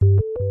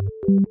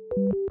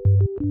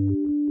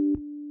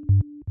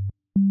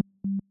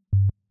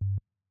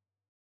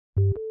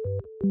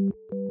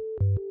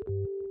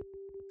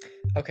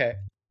Okay.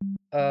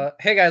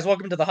 Hey guys,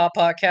 welcome to the Hot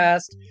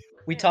Podcast.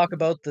 We talk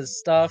about this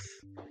stuff.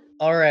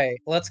 All right,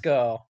 let's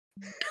go.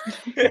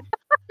 Okay.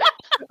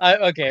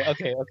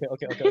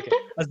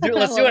 Let's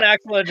do an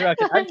actual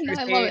introduction. I'm No,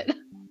 I love Truthy. it.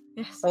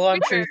 Yes. Hello, I'm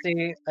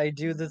Truthy. I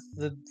do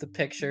the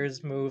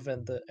pictures move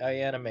and I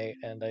animate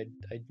and I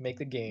make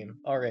the game.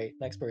 All right,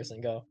 next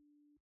person, go.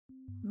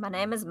 My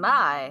name is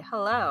Mai.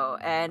 Hello.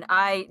 And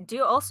I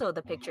do also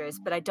the pictures,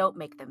 but I don't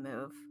make them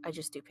move. I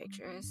just do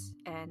pictures.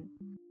 And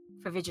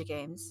for video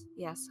games,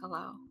 yes,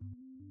 hello.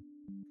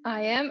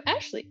 I am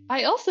Ashley.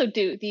 I also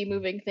do the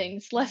moving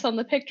things, less on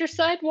the picture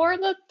side, more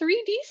on the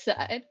 3D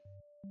side.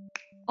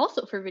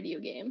 Also for video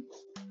games.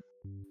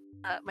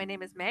 My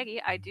name is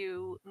Maggie. I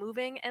do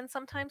moving and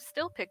sometimes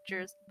still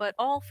pictures, but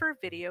all for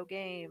video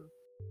game.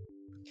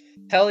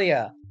 Hell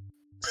yeah.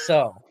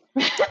 So,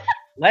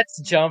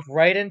 let's jump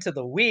right into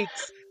the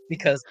weeks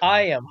because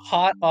I am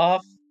hot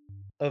off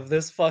of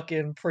this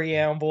fucking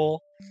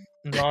preamble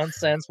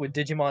nonsense with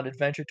Digimon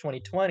Adventure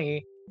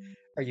 2020.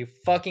 Are you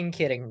fucking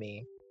kidding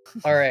me?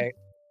 Alright,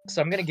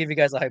 so I'm gonna give you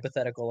guys a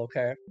hypothetical,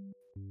 okay?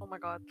 Oh my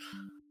god.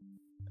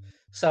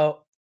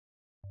 So,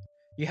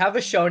 you have a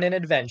shonen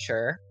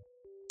adventure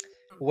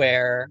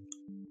where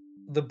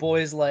the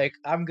boy's like,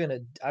 I'm gonna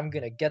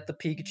get the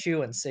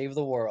Pikachu and save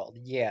the world.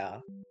 Yeah.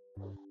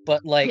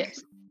 But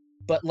Yes.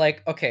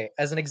 okay,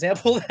 as an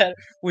example that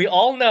we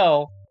all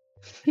know,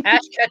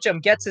 Ash Ketchum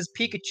gets his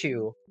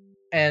Pikachu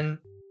and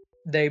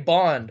they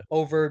bond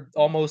over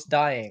almost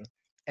dying.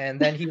 And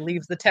then he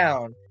leaves the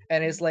town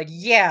and is like,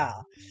 yeah,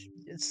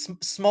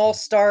 small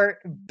start,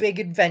 big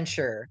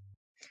adventure.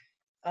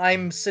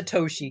 I'm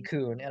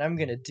Satoshi-kun and I'm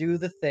gonna do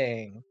the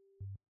thing.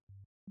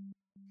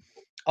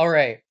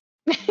 Alright,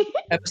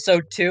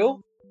 episode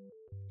 2.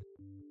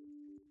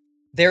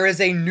 There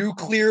is a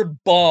nuclear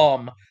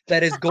bomb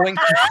that is going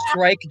to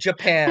strike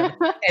Japan,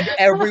 and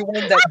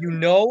everyone that you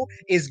know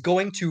is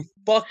going to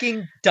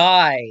fucking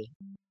die.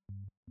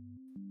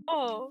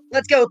 Oh.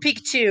 Let's go,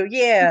 Pikachu,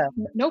 yeah!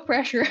 No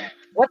pressure.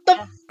 What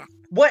the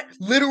what?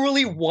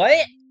 Literally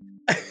what?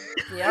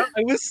 Yep.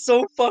 I was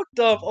so fucked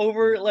up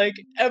over, like,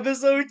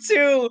 episode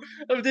 2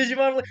 of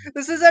Digimon. I'm like,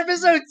 this is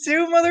episode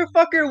 2,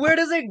 motherfucker! Where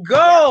does it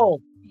go?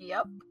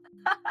 Yep.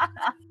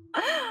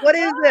 What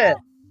is it?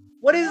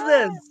 What is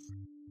this?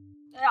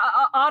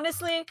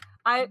 Honestly,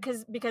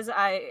 because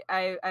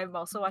I'm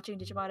also watching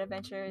Digimon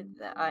Adventure,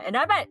 and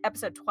I'm at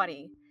episode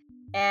 20,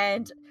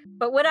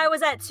 but when I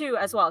was at 2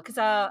 as well, because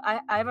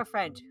I have a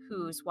friend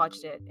who's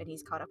watched it and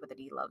he's caught up with it.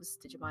 He loves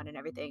Digimon and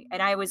everything,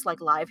 and I was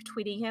like live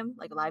tweeting him,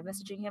 like live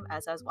messaging him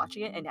as I was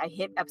watching it, and I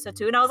hit episode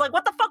 2, and I was like,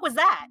 "What the fuck was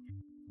that?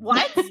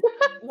 What?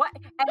 What?"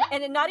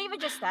 And not even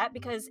just that,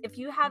 because if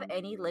you have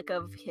any lick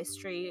of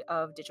history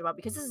of Digimon,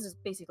 because this is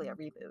basically a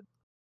reboot.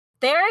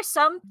 There are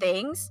some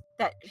things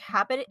that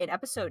happen in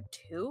episode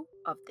 2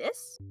 of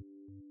this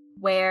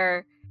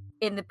where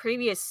in the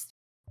previous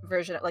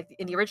version, like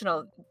in the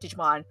original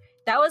Digimon,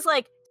 that was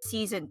like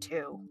season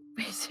 2,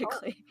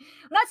 basically.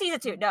 Not season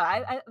 2, no,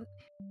 I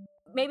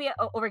maybe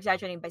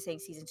over-exaggerating by saying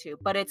season 2,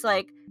 but it's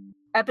like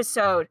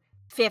episode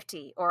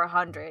 50 or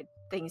 100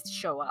 things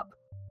show up.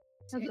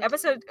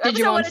 Episode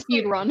Digimon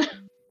speedrun.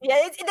 Yeah,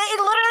 it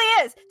literally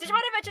is. Digimon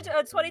Adventure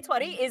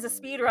 2020 is a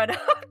speedrun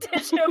of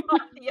Digimon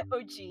the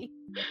OG.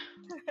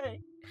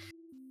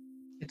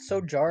 It's so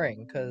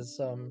jarring because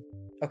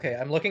okay,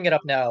 I'm looking it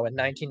up now in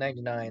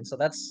 1999, so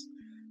that's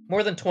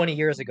more than 20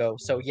 years ago.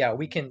 So yeah,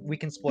 we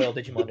can spoil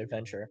Digimon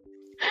Adventure.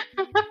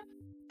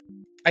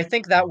 I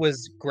think that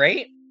was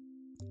great.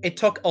 It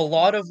took a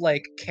lot of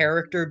like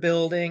character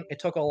building. It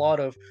took a lot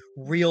of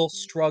real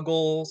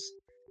struggles,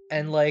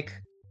 and like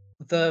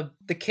the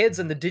kids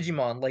and the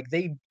Digimon, like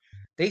they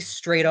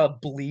straight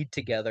up bleed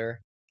together,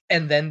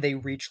 and then they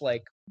reach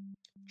like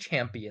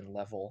champion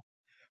level.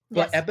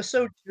 But Yes.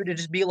 episode 2 to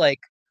just be like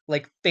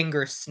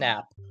finger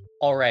snap.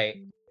 All right,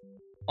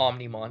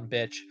 Omnimon,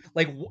 bitch.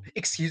 Like,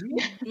 excuse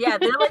me? Yeah,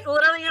 they're like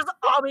literally just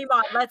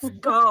Omnimon. Let's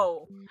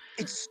go.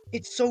 It's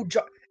so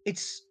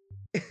it's.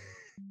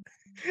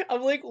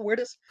 I'm like, where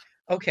does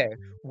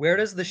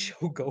the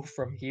show go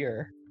from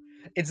here?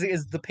 Is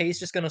the pace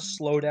just gonna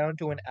slow down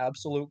to an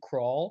absolute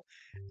crawl?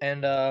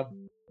 And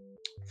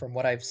from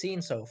what I've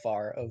seen so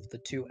far of the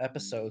 2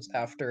 episodes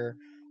after,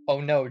 oh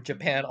no,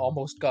 Japan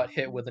almost got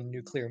hit with a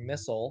nuclear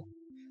missile.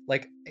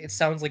 Like, it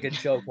sounds like a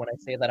joke when I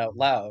say that out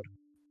loud,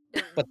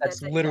 but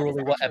that's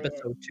literally what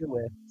episode 2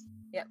 is.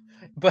 Yep.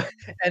 But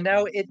and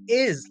now it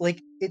is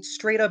like it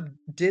straight up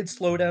did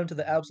slow down to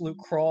the absolute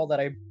crawl that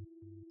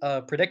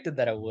I predicted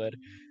that it would,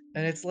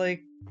 and it's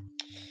like,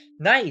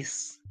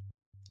 nice,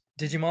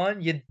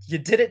 Digimon, you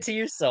did it to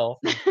yourself,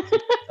 you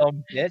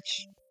dumb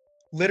bitch.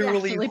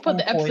 Literally, So they who put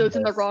the coined episodes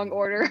in the this? wrong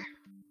order.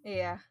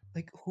 Yeah.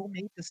 Like, who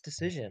made this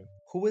decision?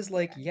 Who was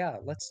like, yeah,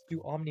 let's do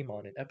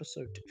Omnimon in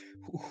episode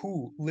 2?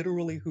 Who?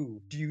 Literally who?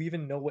 Do you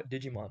even know what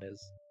Digimon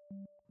is?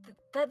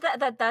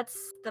 That's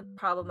the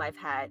problem I've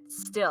had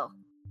still,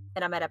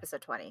 and I'm at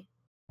episode 20.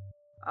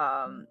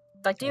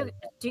 Like, do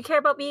you care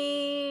about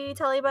me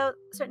telling about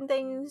certain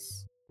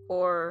things,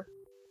 or?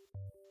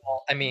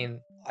 Well, I mean,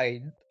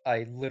 I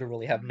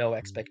literally have no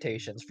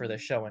expectations for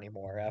this show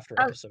anymore after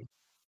Oh, episode.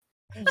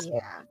 So,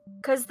 yeah,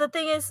 because the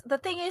thing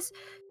is,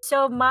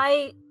 so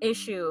my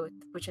issue,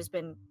 which has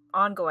been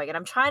ongoing, and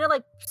I'm trying to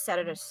like set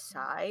it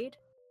aside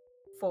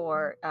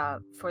for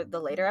the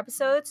later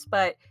episodes,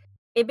 but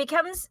it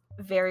becomes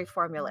very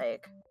formulaic,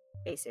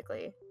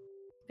 basically,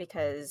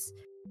 because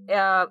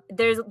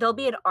there'll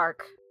be an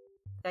arc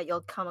that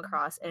you'll come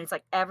across, and it's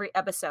like every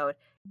episode,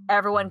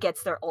 everyone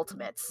gets their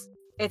ultimates.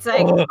 It's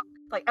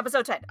like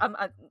episode 10.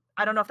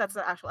 I don't know if that's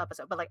the actual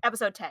episode, but like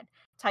episode 10,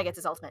 Ty gets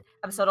his ultimate.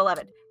 Episode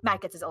 11,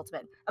 Matt gets his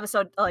ultimate.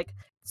 Episode like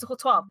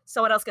 12,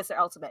 someone else gets their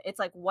ultimate. It's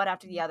like one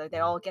after the other. They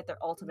all get their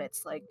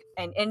ultimates, like,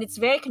 and it's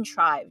very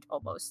contrived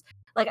almost.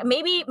 Like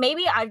maybe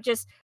I've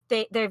just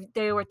they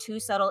were too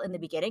subtle in the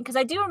beginning, because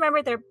I do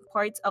remember there are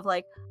parts of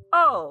like,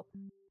 oh,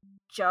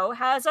 Joe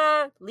has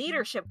a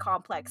leadership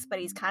complex, but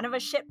he's kind of a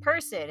shit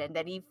person, and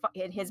then he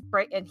in his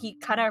brain, and he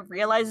kind of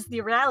realizes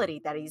the reality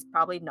that he's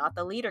probably not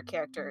the leader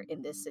character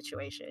in this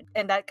situation,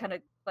 and that kind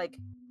of like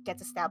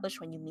gets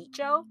established when you meet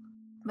Joe,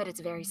 but it's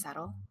very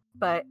subtle.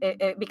 But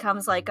it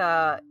becomes like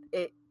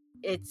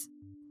it's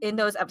in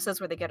those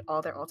episodes where they get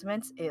all their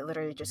ultimates. It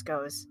literally just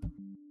goes,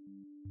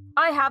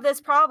 I have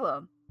this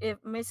problem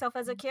myself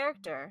as a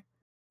character.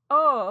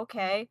 Oh,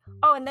 okay.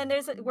 Oh, and then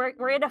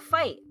we're in a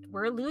fight.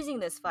 We're losing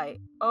this fight.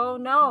 Oh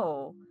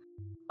no.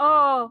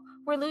 Oh,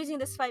 we're losing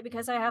this fight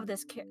because I have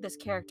this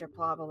character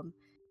problem.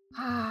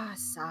 Ah,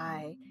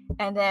 sigh.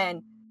 And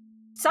then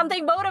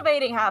something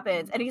motivating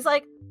happens, and he's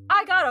like,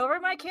 I got over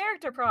my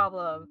character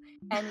problem.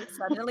 And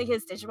suddenly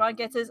his Digimon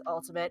gets his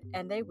ultimate,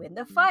 and they win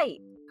the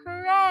fight.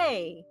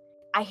 Hooray!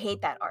 I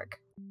hate that arc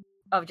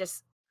of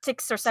just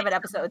 6 or 7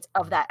 episodes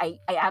of that. I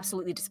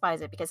absolutely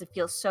despise it because it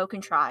feels so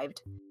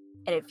contrived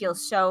and it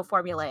feels so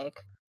formulaic.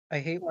 I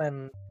hate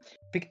when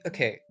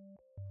okay,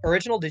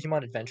 original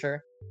Digimon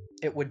Adventure,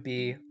 it would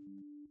be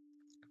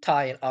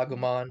Tai and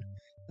Agumon.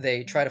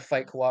 They try to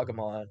fight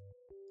Kuwagamon,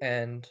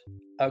 and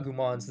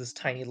Agumon's this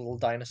tiny little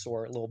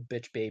dinosaur, little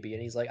bitch baby,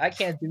 and he's like, I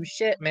can't do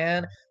shit,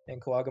 man. And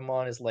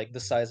Kuwagamon is like the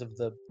size of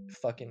the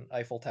fucking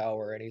Eiffel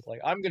Tower, and he's like,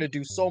 I'm gonna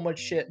do so much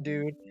shit,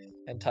 dude.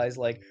 And Tai's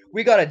like,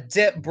 we gotta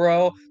dip,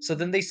 bro. So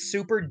then they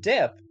super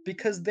dip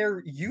because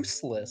they're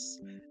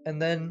useless.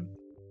 And then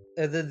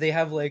they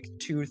have like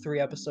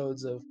 2-3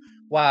 episodes of,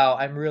 wow,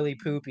 I'm really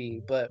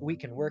poopy, but we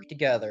can work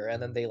together.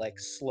 And then they like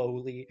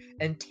slowly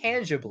and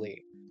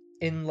tangibly,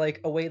 in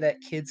like a way that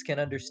kids can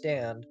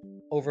understand,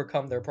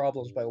 overcome their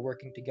problems by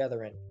working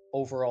together and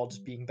overall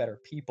just being better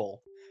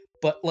people.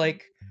 But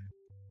like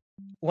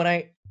when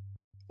I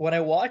when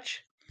I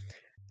watch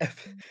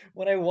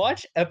when I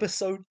watch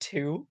episode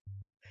 2,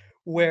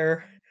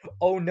 where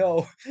oh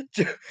no,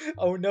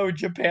 oh no,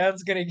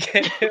 Japan's gonna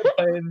get hit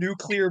by a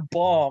nuclear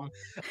bomb.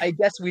 I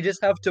guess we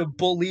just have to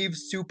believe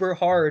super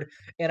hard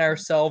in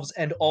ourselves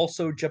and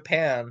also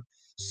Japan.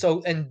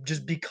 So and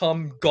just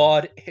become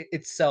God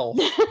itself.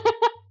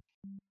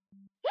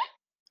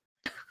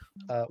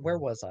 Where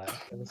was I?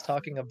 I was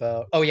talking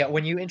about, oh yeah,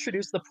 when you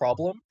introduce the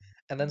problem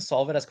and then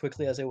solve it as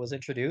quickly as it was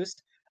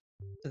introduced,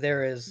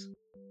 there is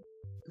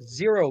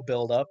zero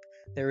buildup,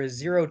 there is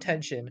zero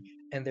tension,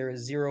 and there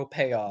is zero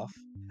payoff.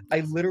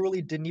 I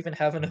literally didn't even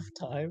have enough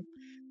time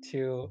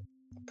to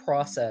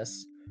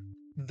process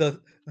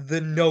the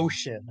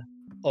notion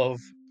of,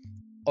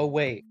 oh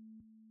wait,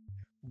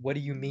 what do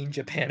you mean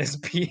Japan is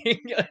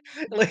being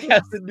like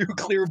has a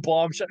nuclear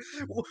bomb shot?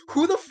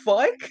 Who the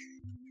fuck?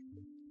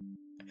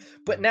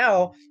 But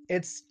now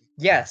it's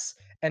yes,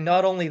 and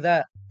not only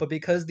that, but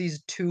because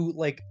these two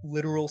like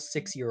literal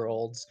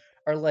 6-year-olds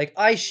are like,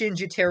 I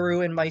Shinji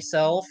Teru in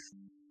myself,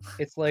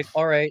 it's like,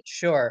 alright,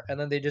 sure, and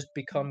then they just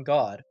become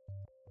God.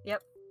 Yep.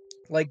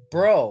 Like,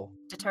 bro,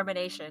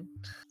 Determination.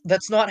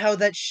 that's not how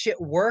that shit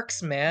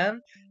works,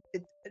 man.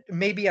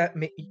 Maybe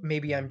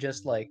I'm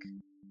just like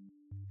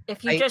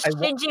If you just I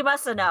Shinji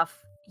us enough,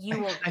 you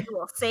will I you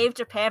will save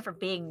Japan from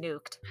being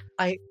nuked.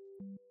 I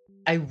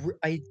I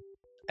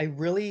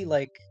really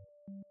like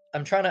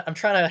I'm trying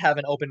to have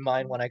an open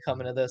mind when I come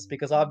into this,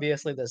 because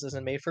obviously this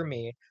isn't made for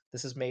me.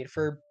 This is made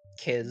for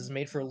kids. It's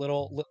made for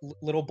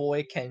little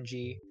boy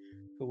Kenji,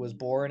 who was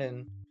born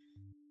in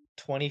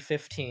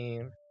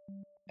 2015,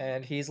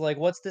 and he's like,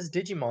 "What's this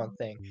Digimon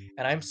thing?"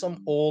 And I'm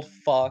some old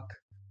fuck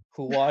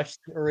who watched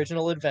the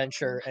original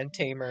Adventure and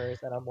Tamers,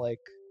 and I'm like,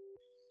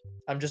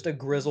 I'm just a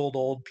grizzled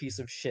old piece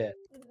of shit.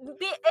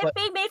 It But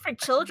being made for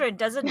children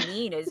doesn't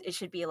mean it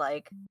should be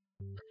like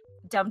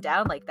dumbed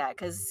down like that,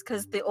 because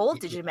the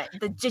old the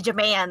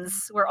Digimans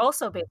were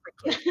also made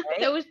for kids, right?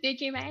 Those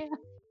Digimon.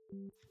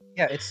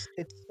 yeah,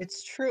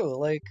 it's true.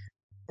 Like,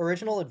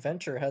 original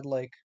Adventure had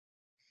like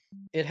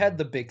it had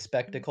the big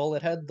spectacle.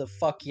 It had the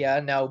fuck yeah,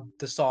 now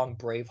the song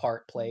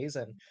Braveheart plays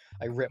and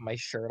I rip my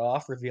shirt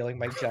off, revealing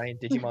my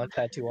giant Digimon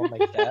tattoo on my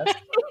chest.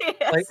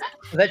 Like, Yes.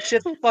 that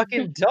shit's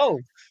fucking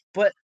dope.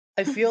 But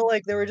I feel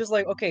like they were just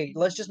like, okay,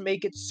 let's just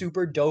make it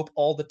super dope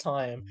all the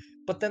time.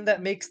 But then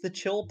that makes the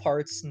chill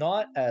parts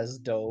not as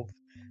dope.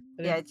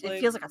 And Yeah, it's it like,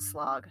 feels like a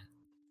slog.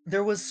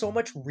 there was so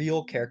much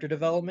real character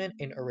development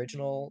in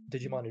original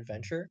Digimon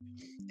Adventure,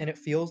 and it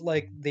feels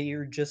like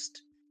they're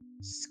just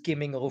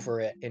skimming over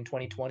it in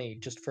 2020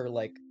 just for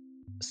like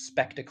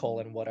spectacle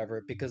and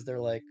whatever, because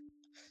they're like,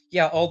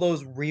 yeah, all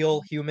those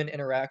real human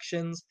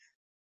interactions,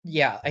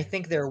 yeah, I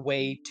think they're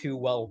way too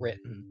well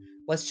written.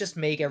 Let's just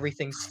make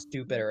everything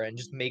stupider and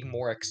just make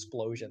more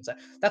explosions.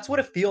 That's what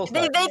it feels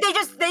like. They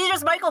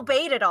just Michael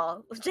Bayed it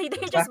all. They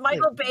just Exactly.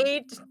 Michael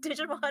Bayed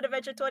Digimon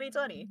Adventure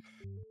 2020.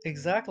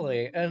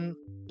 Exactly. And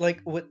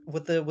like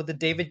with the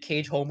David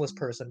Cage homeless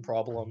person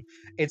problem,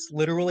 it's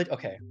literally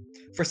okay.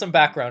 For some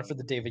background for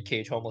the David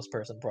Cage homeless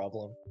person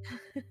problem.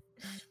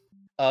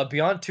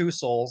 Beyond Two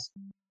Souls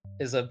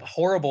is a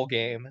horrible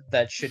game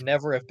that should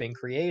never have been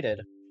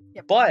created.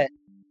 Yep. But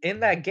in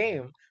that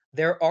game,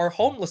 there are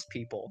homeless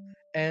people,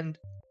 and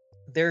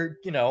they're,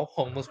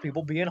 homeless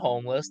people being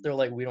homeless. They're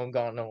like, we don't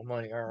got no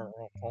money,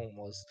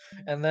 homeless.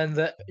 And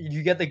then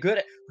you get the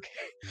good,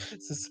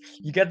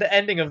 you get the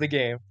ending of the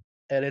game,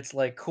 and it's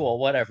like, cool,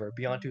 whatever,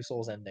 Beyond Two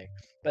Souls ending.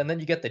 And then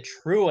you get the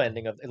true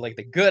ending of, like,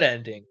 the good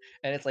ending,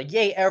 and it's like,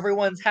 yay,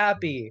 everyone's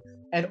happy,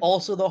 and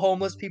also the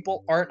homeless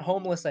people aren't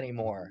homeless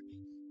anymore.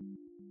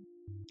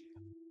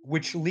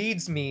 Which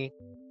leads me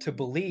to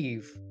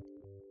believe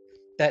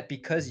that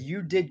because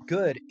you did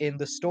good in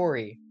the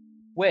story,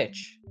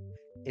 which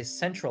is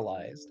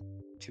centralized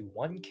to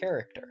one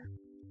character,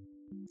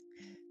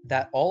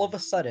 that all of a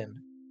sudden,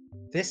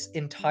 this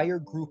entire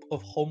group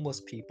of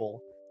homeless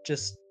people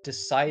just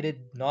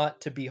decided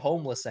not to be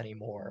homeless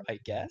anymore, I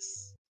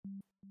guess?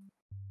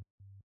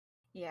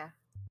 Yeah.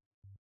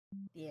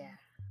 Yeah.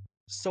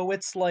 So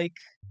it's like,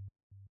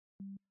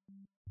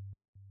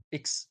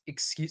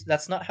 excuse,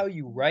 that's not how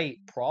you write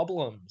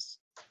problems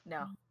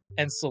No.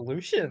 and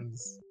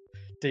solutions,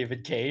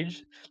 David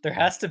Cage. There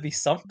has to be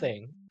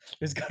something.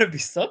 There's gotta be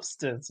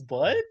substance,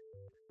 bud.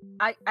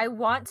 I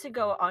want to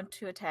go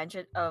onto a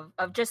tangent of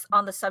just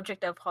on the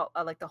subject of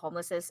like the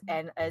homelessness,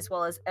 and as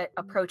well as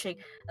approaching,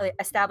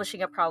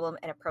 establishing a problem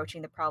and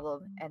approaching the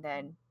problem and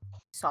then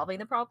solving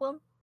the problem.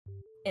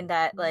 In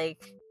that,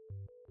 like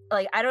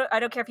I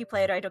don't care if you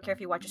play it or I don't care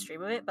if you watch a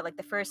stream of it, but like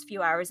the first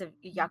few hours of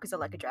Yakuza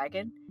Like a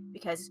Dragon,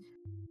 because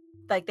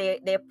like they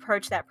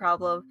approach that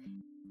problem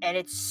and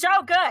it's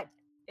so good.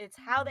 It's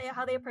how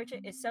they approach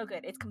it is so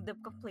good. It's the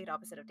complete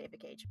opposite of David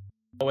Cage.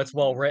 Oh, it's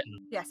well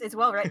written. Yes, it's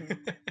well written.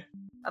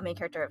 A main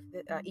character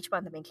of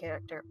Ichiban, the main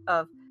character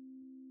of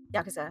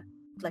Yakuza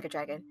Like a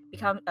Dragon,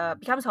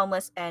 becomes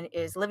homeless and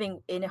is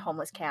living in a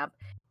homeless camp.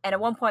 And at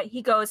one point,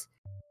 he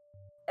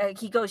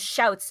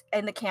shouts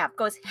in the camp,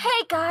 goes,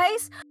 "Hey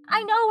guys,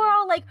 I know we're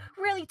all like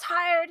really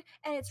tired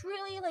and it's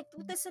really like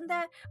this and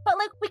that, but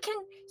like we can,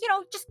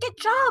 just get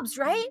jobs,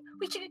 right?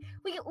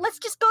 Let's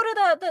just go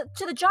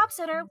to the job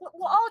center.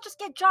 We'll all just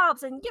get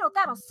jobs, and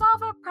that'll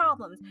solve our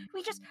problems.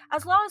 We just,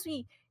 as long as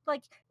we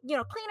like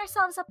clean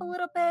ourselves up a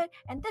little bit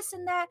and this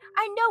and that,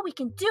 I know we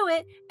can do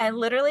it." And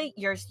literally,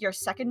 your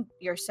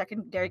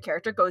secondary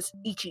character goes,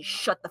 "Ichi,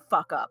 shut the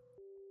fuck up.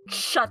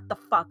 Shut the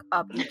fuck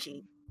up,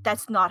 Ichi.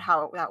 That's not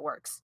how that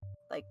works."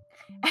 Like,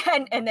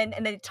 and then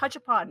they touch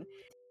upon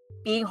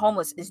being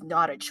homeless is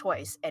not a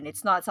choice, and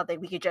it's not something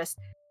we could just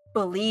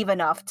believe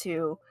enough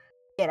to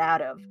get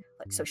out of.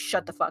 Like, so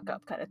shut the fuck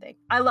up, kind of thing.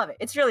 I love it.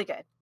 It's really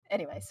good.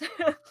 Anyways.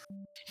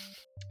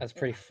 That's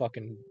pretty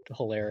fucking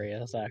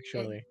hilarious,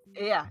 actually.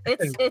 Yeah,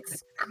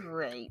 it's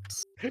great.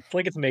 It's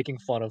like it's making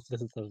fun of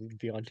the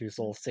Beyond Two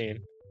Souls scene.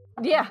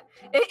 Yeah,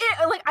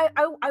 like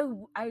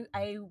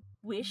I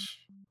wish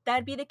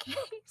that'd be the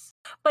case,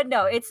 but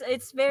no,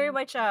 it's very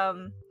much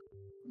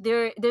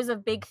there's a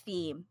big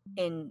theme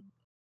in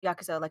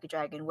Yakuza Like a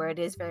Dragon where it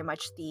is very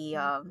much the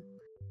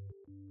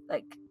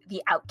like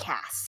the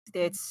outcast.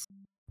 It's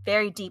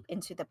very deep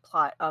into the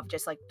plot of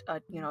just like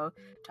talking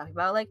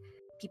about like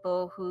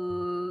people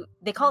who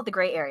they call it the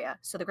gray area.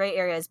 So the gray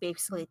area is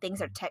basically things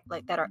that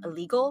are that are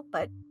illegal,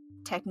 but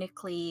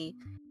technically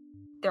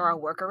there are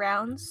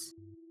workarounds.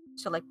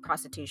 So like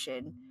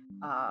prostitution,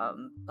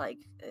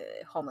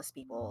 homeless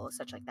people,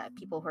 such like that.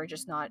 People who are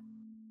just not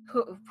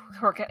who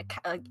are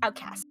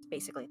outcasts.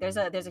 Basically, there's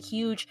a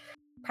huge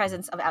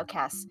presence of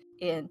outcasts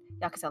in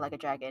Yakuza Like a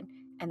Dragon,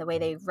 and the way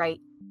they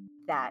write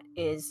that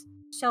is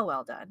so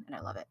well done, and I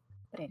love it.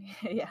 But anyway,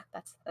 yeah,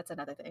 that's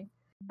another thing.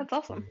 That's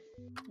awesome.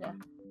 Yeah.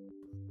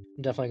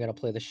 I'm definitely gonna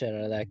play the shit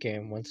out of that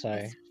game once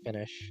I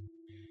finish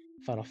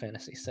Final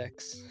Fantasy VI.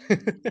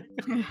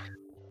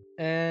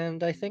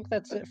 And I think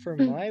that's it for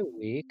my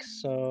week,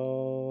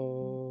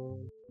 so...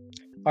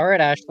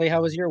 Alright, Ashley,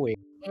 how was your week?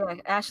 Yeah,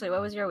 Ashley,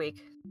 what was your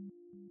week?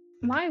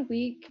 My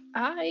week,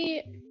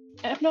 I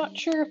am not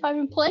sure if I've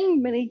been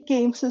playing many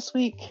games this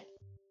week.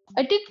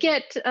 I did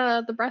get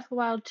the Breath of the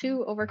Wild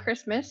 2 over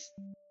Christmas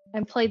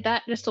and played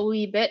that just a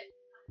wee bit.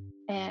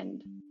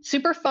 And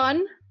super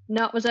fun,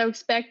 not what I was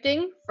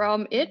expecting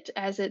from it,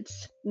 as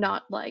it's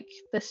not like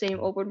the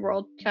same open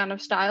world kind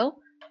of style.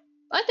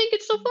 I think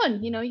it's still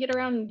fun. You get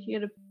around, you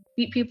get to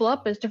beat people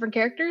up as different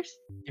characters.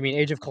 You mean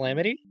Age of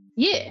Calamity?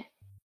 Yeah.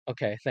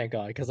 Okay, thank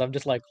God, because I'm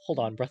just like, hold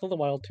on, Breath of the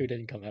Wild 2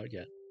 didn't come out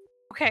yet.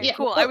 Okay, Yeah,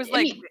 cool. well, I was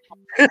like,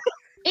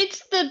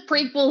 it's the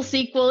prequel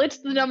sequel. It's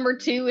the number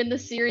 2 in the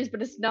series,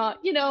 but it's not,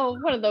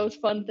 one of those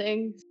fun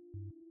things.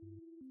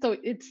 So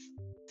it's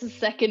the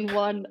second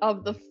one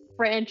of the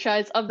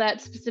franchise of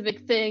that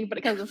specific thing, but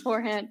it comes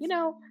beforehand.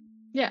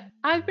 Yeah,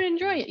 I've been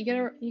enjoying it.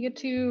 You get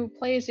to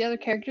play as the other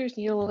characters,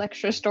 and you get a little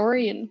extra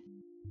story, and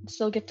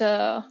still get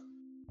to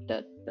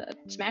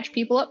smash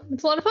people up.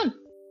 It's a lot of fun.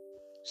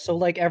 So,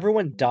 like,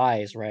 everyone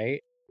dies, right?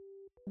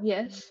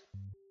 Yes.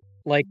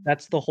 Like,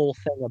 that's the whole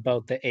thing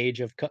about the Age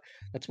of...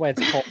 That's why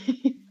it's called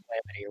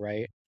Calamity,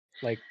 right?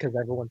 Like, because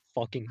everyone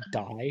fucking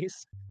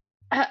dies?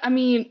 I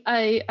mean,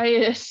 I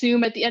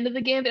assume at the end of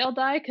the game they all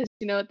die, because,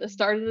 at the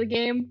start of the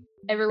game,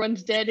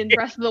 everyone's dead in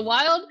Breath of the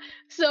Wild,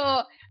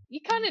 so you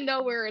kind of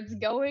know where it's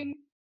going,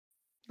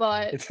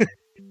 but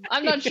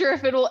I'm not sure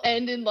if it'll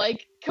end in,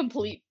 like,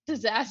 complete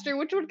disaster,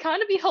 which would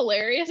kind of be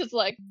hilarious. It's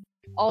like,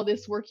 all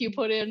this work you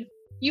put in,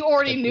 you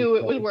already That'd be knew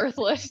it was funny.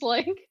 worthless,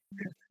 like...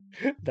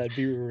 That'd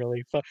be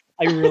really fun.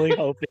 I really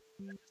hope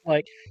it's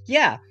like,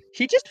 yeah,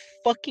 he just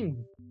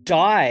fucking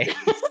died.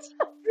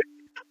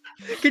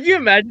 Could you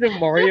imagine if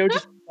Mario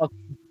just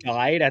fucking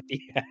died at the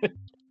end?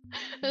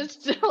 It's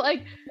still,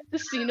 like, the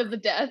scene of the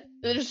death,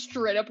 and just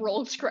straight up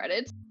rolls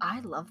credits. I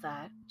love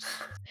that.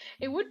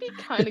 It would be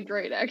kind of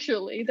great,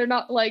 actually. They're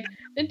not like...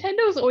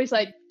 Nintendo's always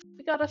like,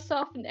 we gotta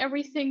soften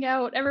everything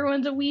out.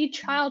 Everyone's a wee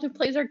child who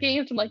plays our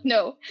games. I'm like,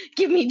 no,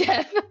 give me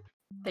death.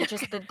 They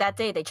just that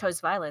day they chose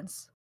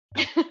violence.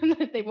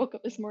 They woke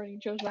up this morning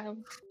and chose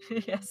violence.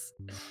 Yes.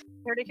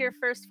 Here to hear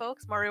first,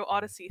 folks. Mario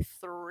Odyssey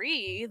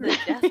 3, the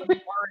death of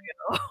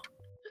Mario.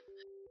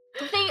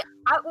 The thing,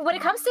 when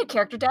it comes to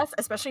character deaths,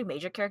 especially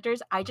major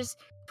characters, I just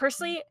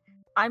personally,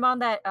 I'm on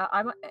that.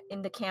 I'm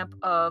in the camp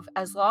of,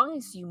 as long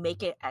as you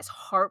make it as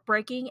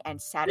heartbreaking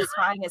and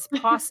satisfying as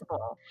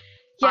possible,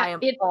 I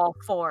am all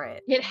for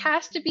it. It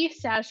has to be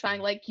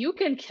satisfying. Like, you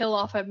can kill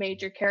off a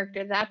major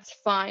character, that's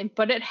fine,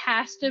 but it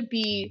has to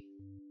be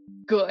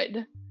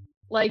good.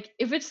 Like,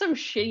 if it's some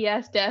shitty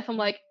ass death, I'm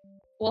like,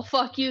 well,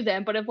 fuck you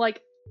then. But if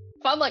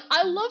I'm like,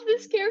 I love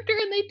this character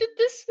and they did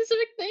this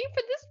specific thing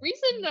for this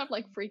reason, and I'm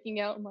like freaking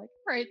out. I'm like, all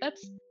right,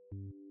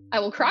 I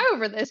will cry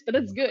over this, but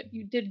it's good.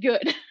 You did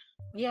good.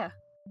 Yeah.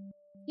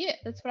 Yeah,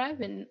 that's what I've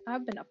been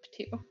up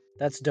to.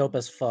 That's dope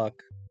as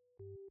fuck.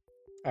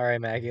 All right,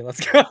 Maggie,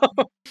 let's go.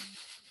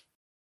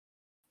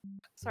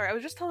 Sorry, I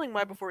was just telling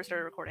Mai before we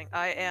started recording.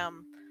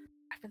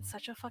 I've been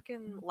such a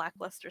fucking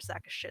lackluster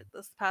sack of shit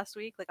this past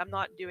week. Like, I'm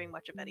not doing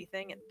much of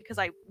anything, and because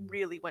I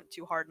really went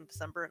too hard in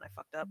December and I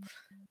fucked up.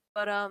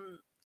 But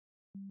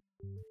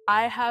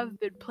I have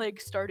been playing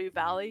Stardew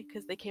Valley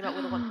because they came out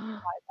with a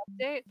 1.5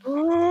 update.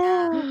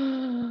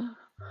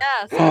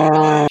 Yeah,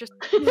 so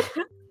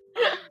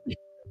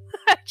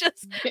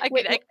just I can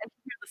hear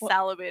the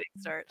salivating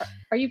start.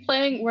 Are you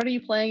playing? What are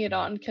you playing it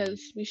on?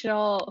 Because we should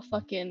all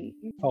fucking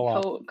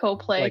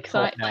co-play. Like,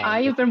 Because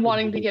I've been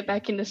wanting to get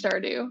back into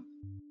Stardew.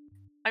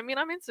 I mean,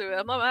 I'm into it.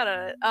 I'm not mad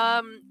at it.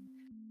 I'm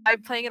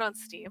playing it on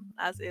Steam,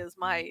 as is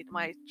my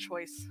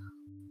choice.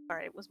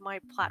 Sorry, it was my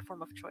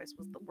platform of choice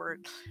was the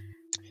word.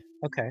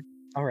 Okay.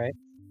 All right.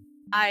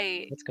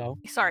 Let's go.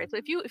 Sorry. So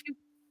if you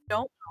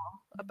don't know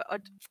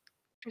about,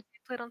 you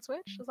play it on Switch?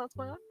 Is that what's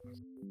going on?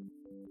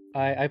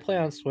 I play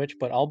on Switch,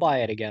 but I'll buy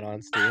it again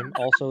on Steam.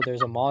 Also,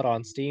 there's a mod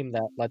on Steam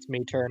that lets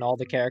me turn all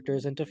the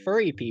characters into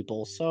furry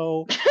people.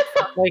 So,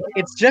 like,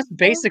 it's just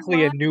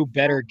basically a new,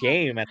 better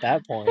game at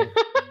that point.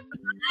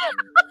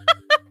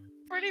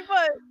 Pretty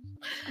much.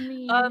 I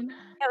mean, yeah,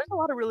 there's a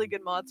lot of really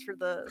good mods for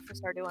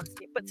Stardew on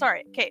Steam. But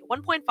sorry, okay,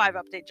 1.5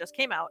 update just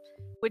came out,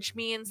 which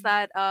means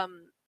that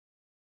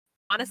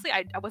honestly,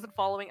 I wasn't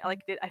following. I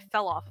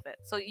fell off of it.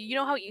 So you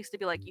know how it used to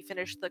be like you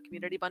finished the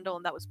community bundle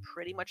and that was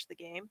pretty much the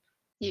game.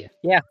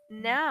 Yeah.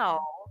 Now,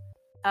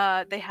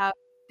 they have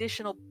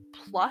additional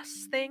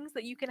plus things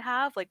that you can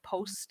have, like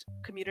post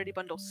community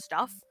bundle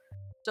stuff.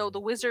 So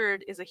the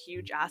wizard is a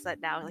huge asset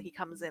now. Like, he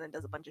comes in and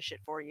does a bunch of shit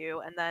for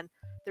you, and then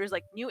there's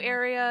like new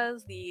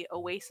areas. The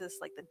oasis,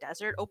 like the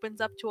desert,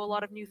 opens up to a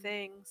lot of new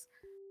things.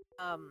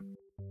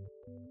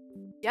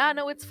 Yeah,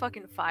 no, it's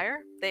fucking fire.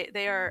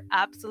 They are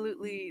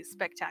absolutely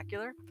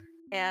spectacular,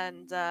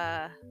 and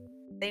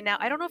they now,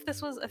 I don't know if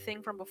this was a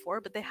thing from before,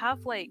 but they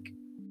have like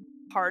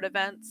hard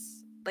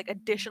events, like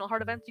additional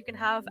hard events you can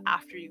have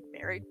after you've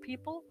married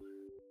people.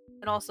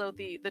 And also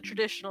the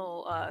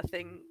traditional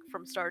thing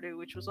from Stardew,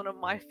 which was one of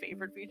my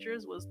favorite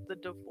features, was the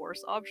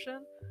divorce option.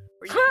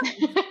 Where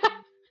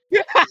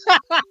you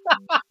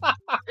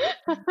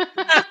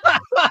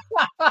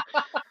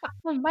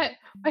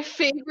my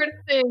favorite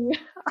thing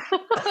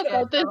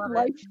about this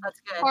life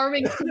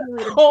farming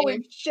simulator Holy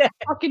game, shit!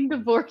 fucking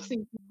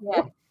divorcing people.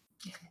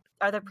 Yeah.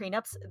 Are there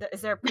prenups?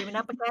 Is there a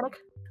prenup mechanic?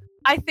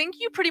 I think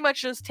you pretty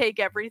much just take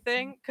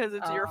everything because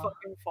it's your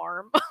fucking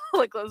farm.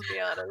 Like, let's be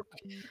honest.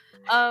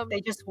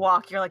 They just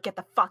walk. You're like, get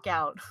the fuck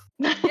out.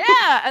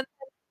 Yeah, and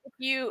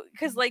if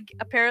because like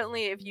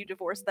apparently if you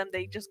divorce them,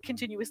 they just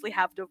continuously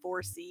have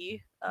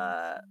divorcee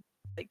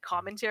like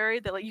commentary.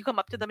 That like you come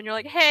up to them and you're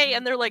like, hey,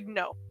 and they're like,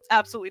 no,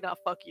 absolutely not,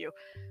 fuck you.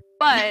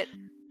 But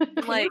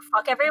like,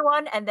 fuck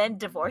everyone and then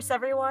divorce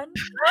everyone.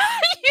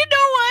 You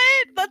know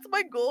what? That's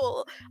my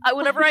goal.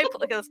 Whenever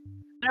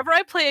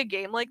I play a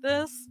game like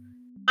this,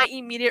 my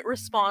immediate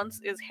response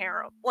is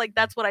harem. Like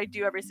that's what I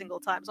do every single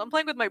time. So I'm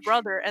playing with my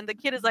brother, and the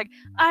kid is like,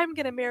 "I'm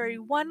gonna marry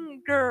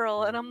one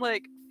girl," and I'm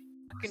like,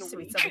 "Fucking Sweet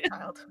weak, summer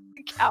child.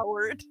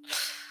 coward."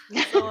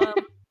 So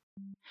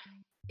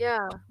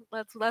yeah,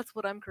 that's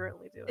what I'm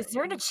currently doing. Is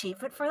there an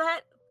achievement for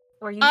that?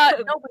 Where you No,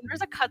 but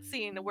there's a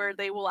cutscene where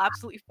they will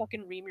absolutely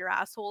fucking ream your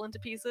asshole into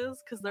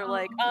pieces because they're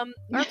like, so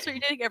you're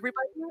dating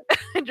everybody,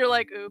 and you're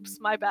like, "Oops,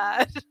 my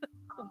bad,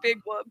 big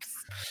whoops."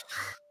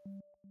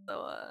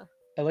 So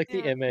I like the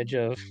yeah. image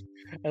of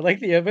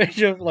like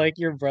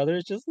your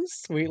brother's just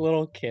this sweet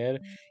little kid.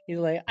 He's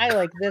like, I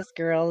like this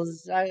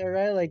girl's I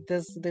like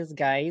this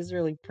guy, he's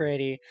really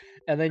pretty.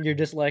 And then you're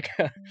just like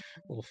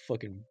little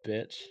fucking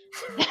bitch.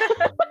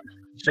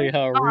 Show you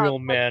how a real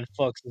man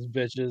fucks his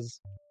bitches.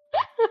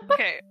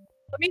 Okay,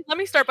 let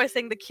me start by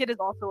saying the kid is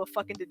also a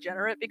fucking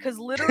degenerate because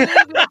literally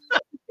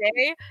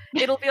today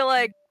it'll be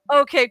like,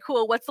 okay,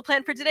 cool, what's the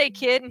plan for today,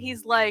 kid? And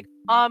he's like,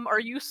 are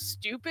you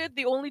stupid?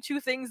 The only two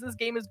things this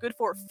game is good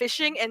for,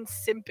 fishing and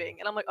simping.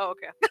 And I'm like, oh,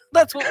 okay.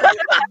 That's what we're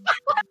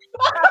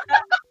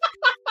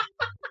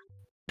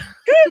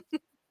doing.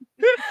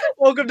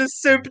 Welcome to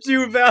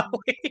Stardew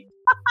Valley.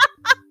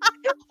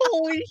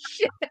 Holy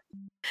shit.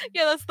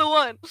 Yeah, that's the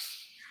one.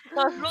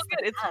 It's real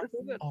good. It's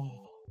real good.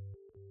 Oh.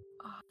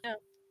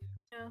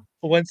 Yeah.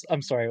 Once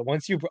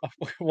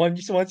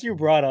you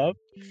brought up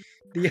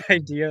the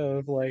idea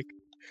of like,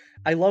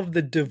 I love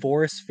the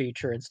divorce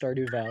feature in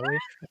Stardew Valley.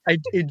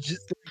 It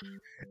just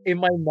in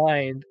my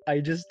mind,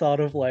 I just thought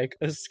of like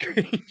a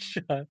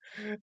screenshot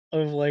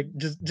of like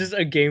just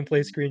a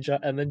gameplay screenshot,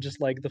 and then just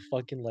like the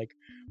fucking like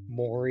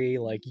Maury,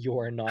 like you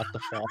are not the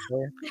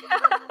father.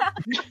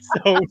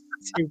 So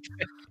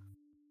stupid.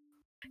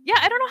 Yeah,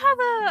 I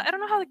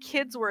don't know how the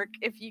kids work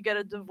if you get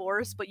a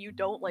divorce, but you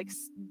don't like.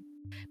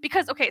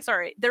 Because okay,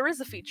 sorry, there is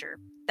a feature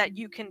that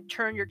you can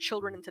turn your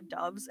children into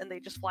doves and they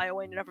just fly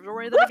away and you never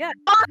worry them again.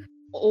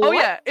 Oh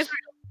yeah, it's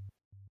real.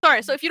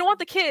 Sorry, so if you don't want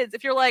the kids,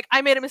 if you're like,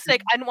 I made a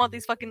mistake, I don't want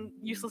these fucking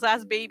useless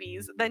ass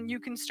babies, then you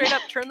can straight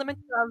up turn them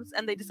into doves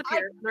and they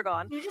disappear and they're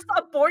gone. You just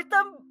abort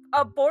them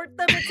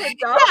into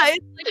doves? Yeah,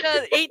 it's like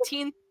a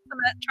 18th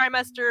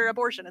trimester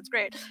abortion. It's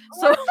great.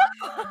 So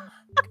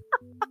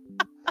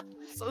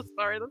so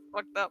sorry, that's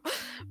fucked up.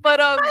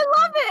 But I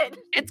love it.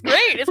 It's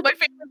great. It's my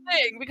favorite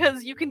thing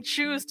because you can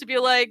choose to be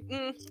like,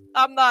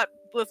 I'm not.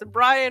 Listen,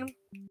 Brian,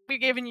 we're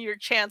giving you your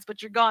chance,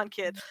 but you're gone,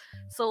 kid.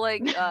 So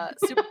like,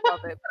 super love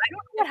it. But I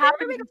don't know what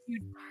happens if you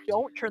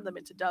don't turn them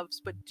into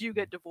doves, but do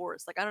get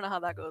divorced. Like I don't know how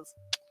that goes.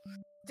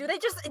 Do they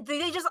just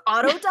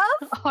auto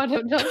dove?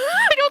 Auto dove.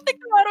 I don't think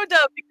they're auto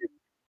dove because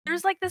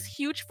there's like this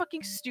huge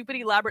fucking stupid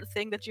elaborate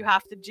thing that you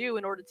have to do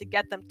in order to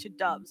get them to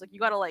doves. Like you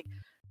gotta like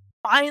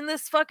find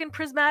this fucking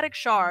prismatic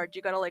shard.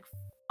 You gotta like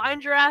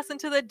find your ass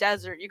into the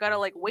desert. You gotta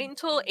like wait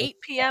until 8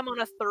 p.m. on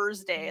a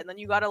Thursday, and then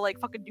you gotta like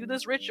fucking do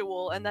this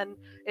ritual, and then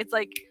it's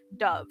like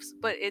doves.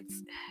 But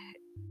it's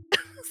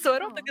so I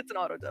don't think it's an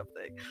auto dove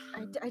thing.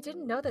 I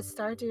didn't know that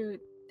Stardew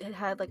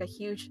had like a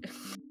huge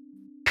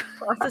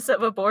process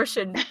of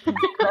abortion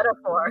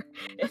metaphor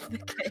in the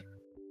game.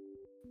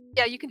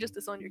 Yeah, you can just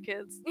disown your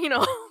kids. You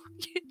know,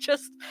 you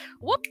just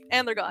whoop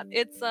and they're gone.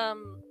 It's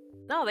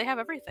no, they have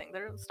everything.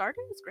 Their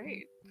Stardew is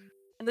great.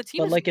 And the team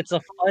But is like it's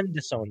a fun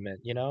disownment,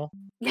 you know?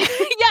 yeah,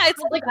 it's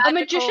Like magical a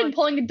magician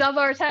pulling a dove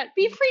out of his hat.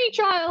 Be free,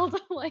 child.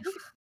 Like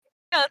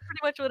yeah, that's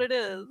pretty much what it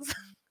is.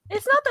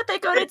 It's not that they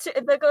go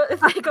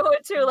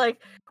into like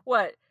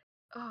what?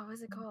 Oh,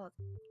 what's it called?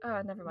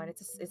 Oh, never mind.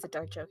 It's a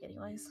dark joke,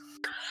 anyways.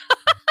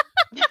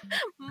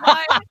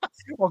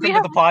 Welcome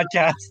to the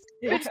podcast.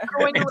 It's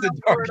throwing It's you a in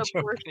dark word joke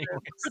abortion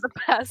anyways. for the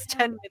past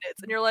 10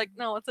 minutes, and you're like,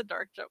 no, it's a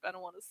dark joke. I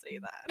don't want to say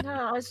that.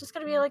 No, I was just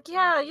gonna be like,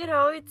 yeah, you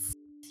know,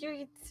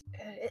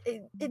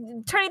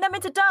 turning them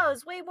into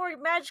doves, way more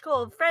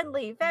magical,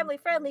 friendly, family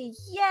friendly,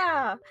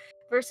 yeah.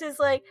 Versus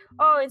like,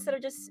 oh, instead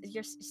of just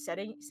you're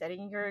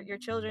setting your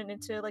children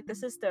into like the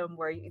system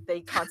where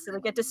they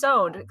constantly get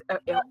disowned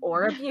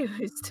or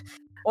abused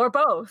or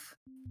both.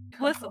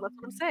 Listen, that's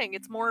what I'm saying.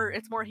 It's more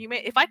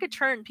humane. If I could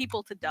turn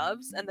people to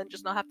doves and then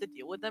just not have to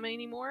deal with them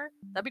anymore,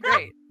 that'd be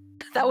great.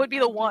 That would be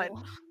the one.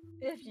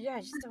 Yeah, I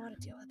just don't want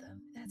to deal with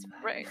them. That's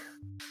fine. Right.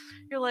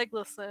 You're like,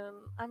 listen,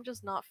 I'm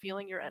just not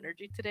feeling your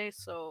energy today,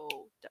 so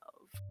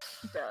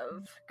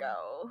Dove,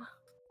 go.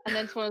 and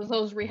then it's one of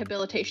those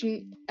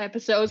rehabilitation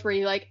episodes where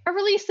you like, I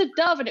released a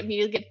dove and it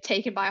immediately gets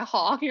taken by a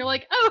hawk, and you're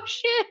like, oh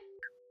shit.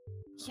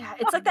 Yeah,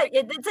 it's like that.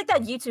 It's like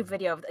that YouTube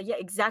video of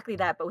exactly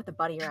that, but with the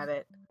bunny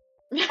rabbit.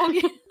 Oh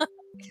yeah.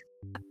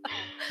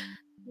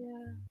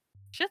 Yeah.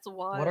 Shit's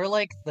wild. What are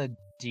like the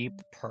deep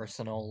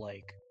personal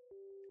like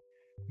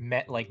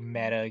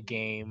meta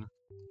game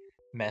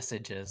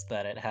messages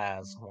that it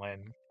has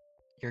when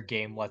your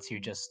game lets you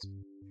just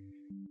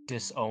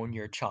disown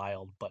your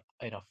child but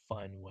in a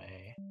fun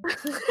way?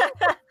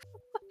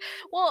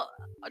 Well,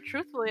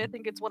 truthfully, I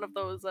think it's one of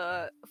those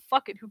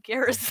fuck it, who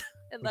cares?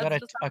 And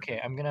that's just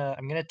Okay, I'm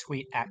gonna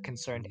tweet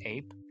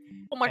 @ConcernedApe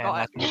Oh my and god.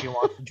 asking if he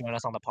wants to join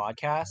us on the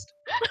podcast,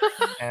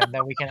 and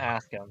then we can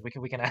ask him. We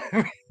can. We can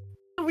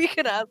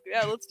ask.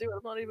 Yeah, let's do it.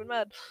 I'm not even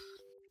mad.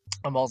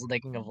 I'm also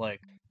thinking of like,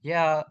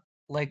 yeah,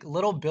 like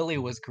little Billy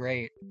was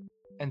great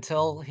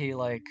until he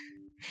like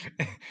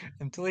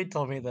until he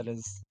told me that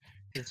his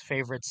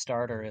favorite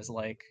starter is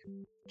like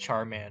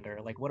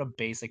Charmander. Like what a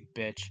basic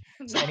bitch.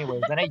 So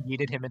anyways, then I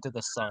yeeted him into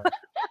the sun.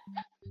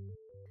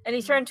 And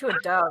he turned to a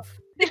dove.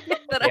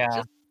 That I Yeah.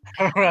 just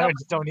I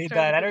just don't need turned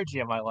that into- energy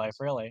in my life,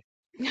 really.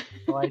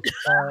 So I just,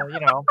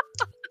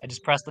 I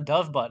just pressed the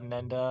dove button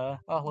and oh,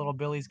 little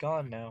Billy's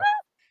gone now.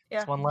 Yeah.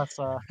 It's one less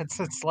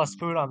it's less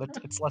food on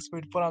it's less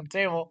food to put on the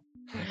table.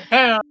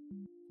 Hey,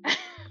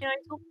 Yeah, I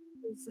told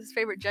him his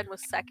favorite gen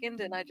was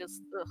second, and I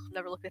just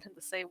never looked at him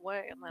the same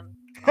way. And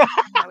then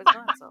I was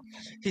gone. So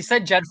he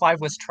said Gen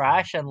 5 was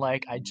trash and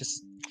like I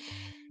just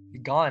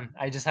gone.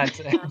 I just had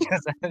to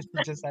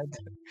just had to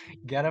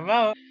get him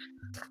out.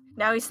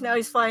 Now he's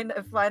flying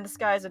the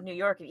skies of New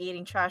York and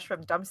eating trash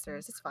from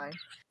dumpsters. It's fine.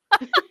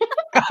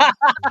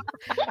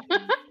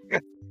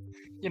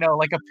 You know,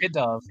 like a pit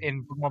dove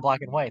in Pokemon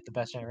Black and White, the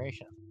best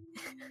generation.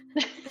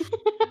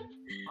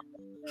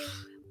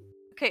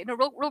 okay, no,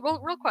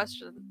 real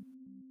question.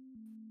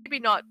 Maybe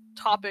not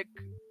topic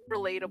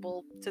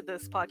relatable to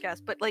this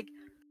podcast, but like,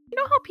 you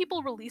know how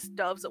people release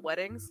doves at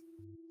weddings?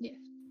 Yes.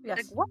 Yes.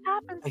 Like, what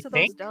happens I to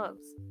think- those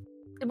doves?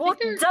 Well,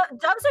 they're-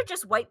 doves are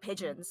just white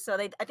pigeons, so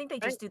I think they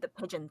just do the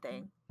pigeon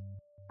thing.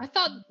 I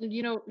thought,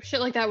 shit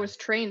like that was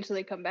trained so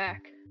they come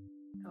back.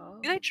 Oh.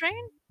 Do they train?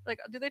 Like,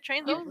 do they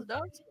train Yeah. those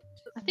doves?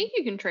 I think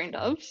you can train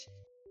doves.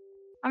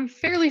 I'm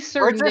fairly Birds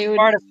certain are they would.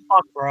 smart as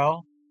fuck,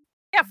 bro.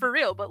 Yeah, for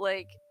real. But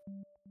like,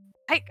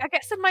 I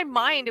guess in my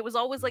mind it was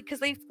always like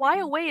because they fly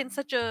away in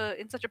such a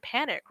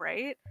panic,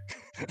 right?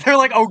 They're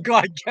like, oh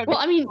god, get me Well,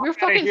 I mean, you're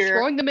fuck outta fucking here.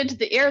 throwing them into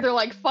the air. They're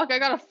like, "Fuck, I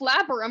got a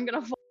flapper. I'm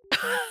gonna."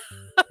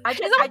 I Is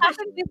just that I what just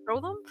happens? They throw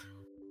them?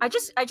 I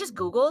just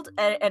googled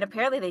and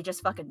apparently they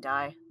just fucking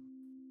die.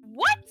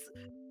 What?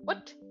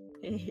 What?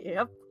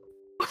 Yep.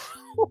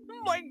 Oh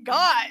my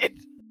god!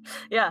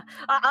 Yeah.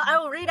 I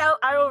will read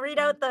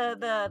out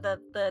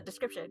the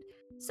description.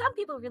 Some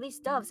people release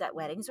doves at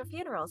weddings or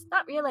funerals,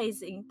 not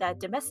realizing that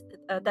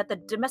that the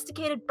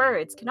domesticated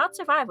birds cannot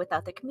survive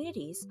without their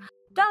communities.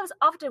 Doves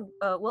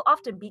will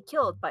often be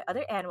killed by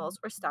other animals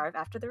or starve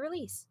after the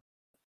release.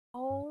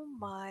 Oh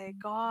my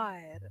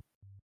god!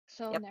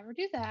 So Yep. never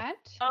do that.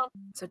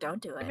 So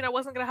don't do I it. mean, I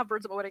wasn't gonna have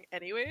birds at my wedding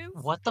anyways.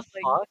 What the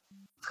Like,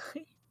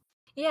 fuck?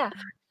 Yeah.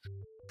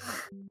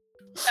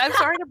 I'm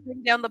sorry to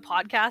bring down the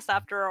podcast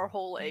after our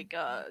whole like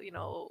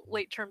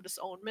late term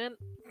disownment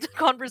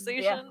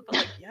conversation, but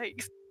like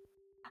yikes.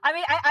 I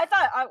mean, I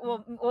thought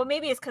well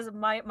maybe it's because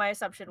my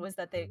assumption was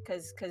that they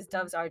because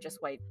doves are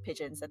just white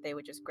pigeons that they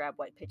would just grab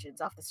white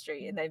pigeons off the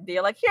street and then be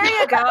like, here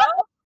you go.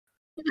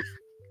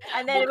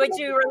 And then when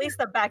you release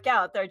them back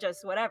out, they're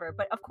just whatever.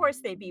 But of course,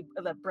 they'd be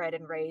bred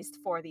and raised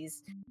for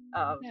these.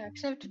 Yeah,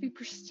 except to be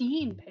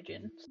pristine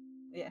pigeons.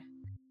 Yeah.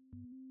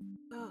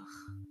 Ugh.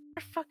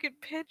 They're fucking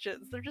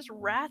pigeons. They're just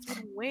rats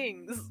with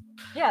wings.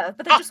 Yeah,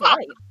 but they're just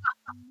white.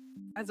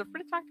 As a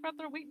pretty talked about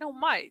their week. No,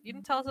 Mike, you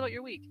didn't tell us about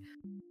your week.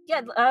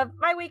 Yeah,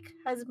 my week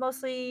has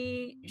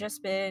mostly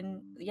just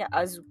been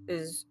has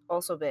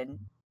also been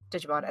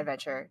Digimon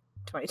Adventure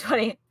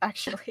 2020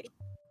 actually.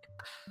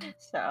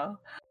 So,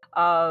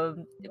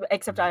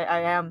 except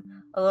I am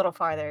a little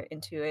farther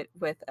into it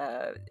with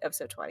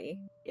episode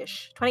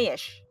 20-ish.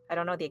 I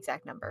don't know the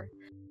exact number,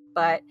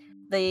 but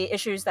the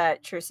issues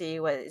that Trucy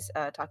was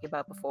talking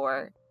about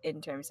before in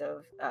terms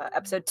of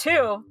episode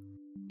 2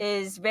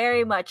 is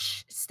very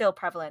much still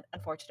prevalent,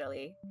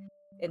 unfortunately,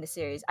 in the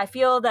series. I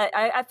feel that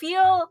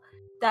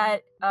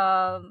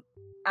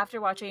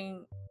after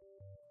watching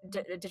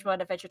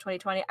Digimon Adventure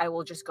 2020, I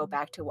will just go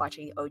back to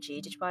watching OG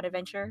Digimon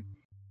Adventure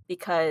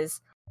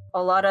because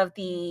a lot of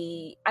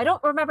I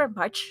don't remember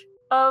much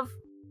of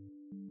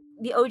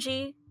the OG,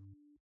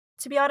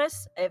 to be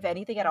honest, if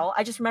anything at all.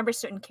 I just remember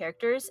certain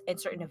characters and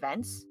certain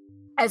events,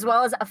 as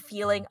well as a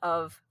feeling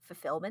of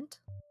fulfillment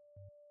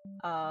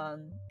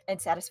and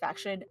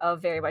satisfaction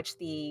of very much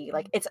the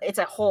it's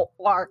a whole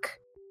arc.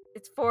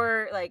 It's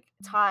for like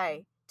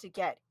Tai to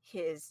get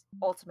his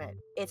ultimate.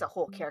 It's a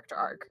whole character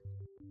arc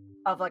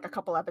of like a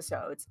couple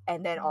episodes,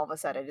 and then all of a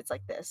sudden it's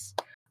like this.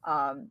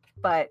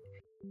 But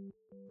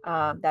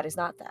that is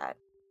not that,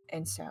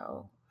 and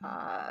so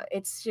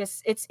it's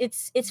just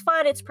it's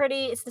fun, it's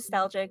pretty, it's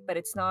nostalgic, but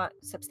it's not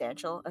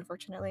substantial,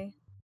 unfortunately.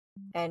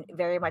 And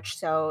very much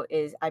so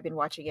is I've been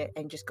watching it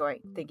and just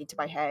thinking to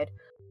my head,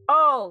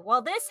 oh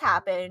well, this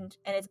happened,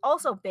 and it's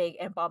also big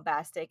and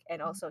bombastic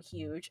and also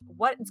huge.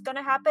 What's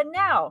gonna happen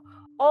now?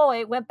 Oh,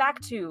 it went back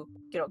to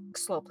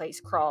slow pace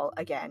crawl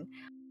again.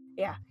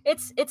 Yeah,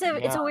 it's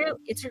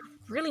a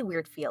really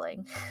weird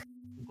feeling.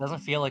 It doesn't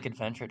feel like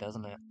adventure,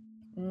 doesn't it?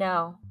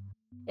 No,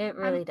 it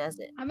really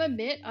doesn't. I'm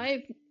admit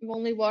I've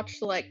only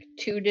watched like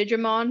 2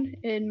 Digimon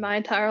in my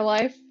entire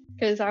life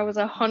because I was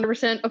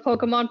 100% a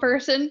Pokemon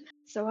person.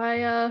 So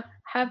I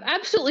have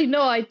absolutely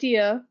no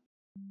idea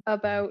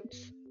about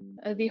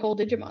the whole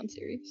Digimon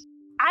series.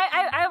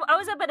 I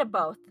was a bit of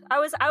both. I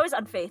was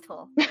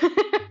unfaithful.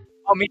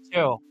 Oh, me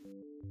too.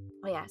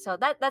 Oh yeah, so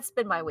that's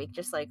been my week,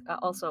 just like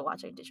also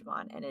watching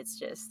Digimon, and it's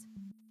just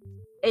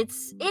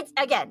it's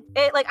again,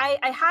 it like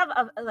I have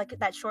like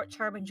that short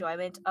term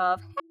enjoyment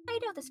of, hey, I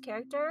know this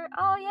character.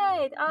 Oh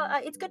yay,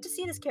 it's good to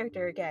see this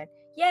character again.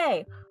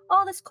 Yay!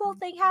 Oh, this cool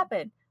thing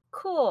happened.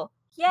 Cool.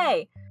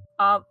 Yay.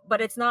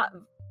 But it's not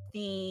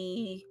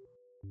the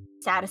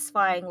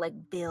satisfying like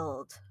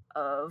build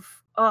of,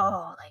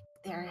 oh, like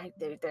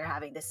they're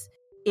having this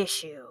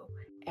issue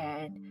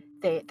and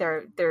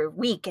they're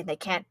weak and they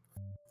can't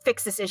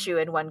fix this issue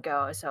in one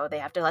go, so they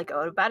have to like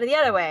go about it the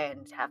other way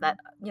and have that,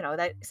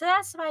 that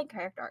satisfying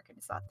character arc, and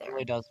it's not It there.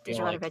 really does feel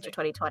Digimon like Adventure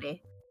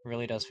 2020.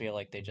 really does feel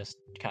like they just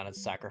kind of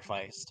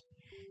sacrificed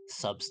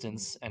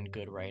substance and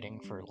good writing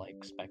for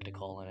like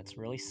spectacle, and it's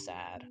really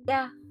sad.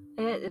 Yeah,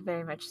 it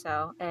very much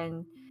so,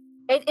 and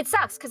it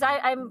sucks because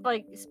I'm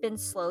like been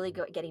slowly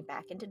getting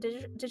back into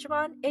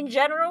Digimon in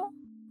general,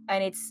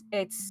 and it's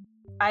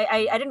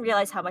I didn't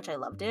realize how much I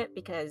loved it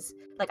because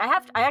like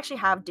I actually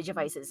have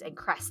Digivices and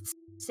crests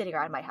sitting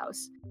around my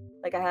house.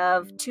 Like I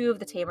have 2 of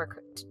the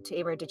tamer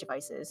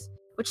Digivices,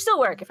 which still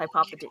work if I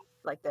pop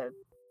the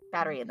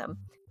battery in them.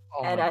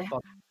 Oh And my I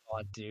fucking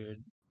god,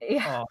 dude.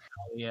 yeah, Oh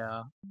hell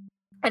yeah.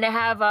 and I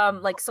have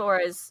like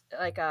Sora's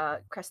like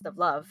crest of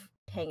love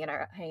hanging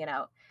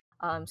out.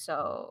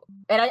 So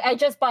and I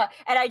just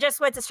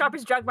went to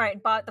Shoppers Drug Mart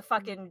and bought the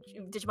fucking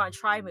Digimon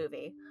Try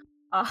movie.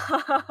 Oh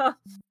hell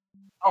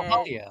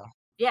And yeah.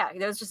 yeah,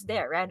 it was just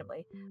there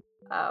randomly.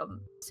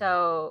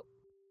 So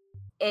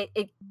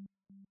it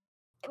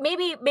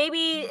maybe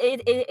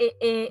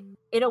it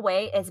in a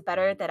way it's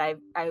better that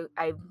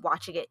I'm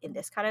watching it in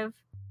this kind of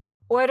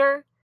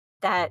order.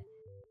 That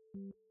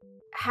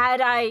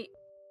had I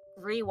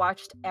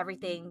rewatched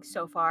everything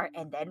so far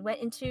and then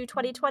went into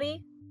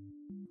 2020,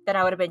 then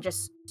I would have been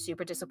just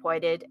super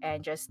disappointed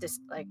and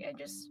just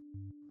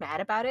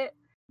mad about it.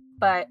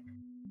 But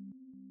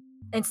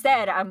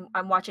instead, I'm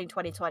watching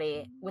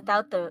 2020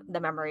 without the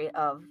memory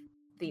of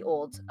the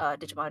old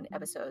Digimon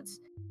episodes,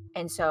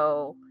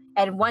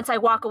 and once I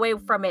walk away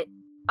from it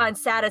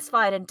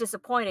unsatisfied and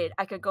disappointed,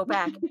 I could go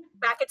back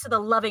into the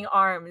loving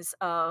arms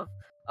of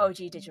OG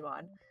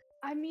Digimon.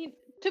 I mean,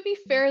 to be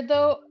fair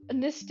though,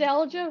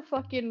 nostalgia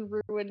fucking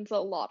ruins a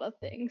lot of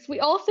things. We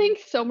all think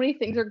so many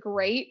things are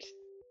great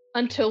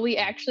until we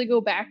actually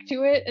go back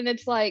to it, and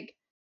it's like,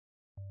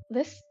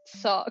 this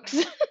sucks.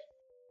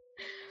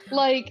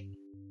 Like,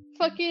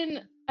 fucking,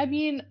 I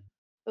mean,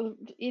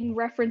 in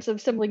reference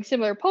of something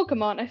similar,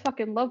 Pokemon, I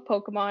fucking love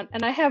Pokemon,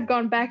 and I have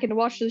gone back and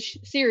watched the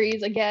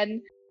series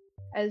again,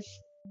 as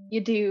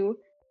you do,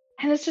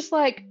 and it's just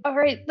like,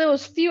 alright,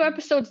 those few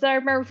episodes that I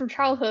remember from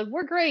childhood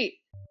were great,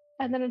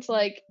 and then it's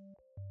like,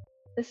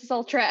 this is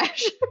all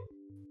trash.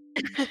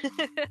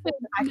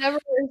 Never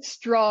as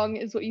strong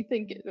as what you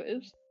think it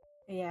is.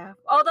 Yeah.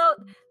 Although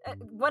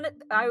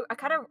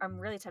I'm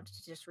really tempted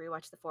to just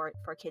rewatch the four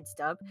kids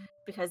dub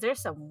because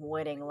there's some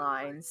winning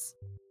lines.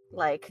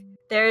 Like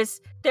there's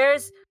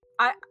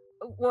I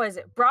what is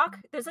it? Brock,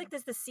 there's like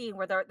this scene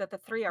where the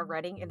 3 are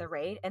running in the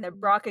rain, and then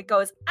Brock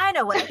goes, I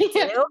know what I can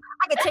Yeah. do.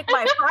 I can take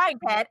my frying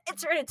pan and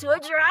turn it into a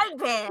drying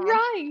pan.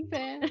 Drying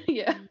pan.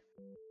 Yeah.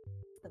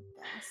 The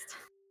best.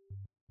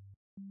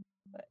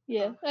 But,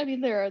 Yeah. I mean,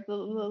 there are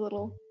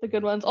the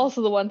good ones.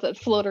 Also the ones that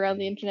float around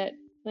the internet.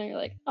 And you're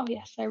like, oh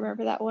yes, I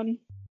remember that one.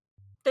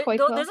 Quite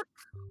well.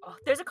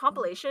 There's a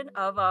compilation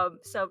of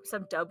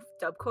some dub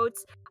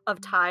quotes of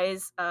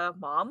Ty's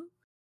mom,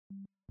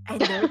 and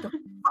they're the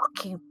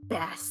fucking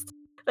best.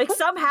 Like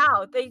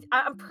somehow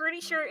I'm pretty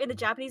sure in the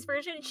Japanese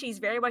version she's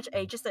very much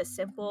just a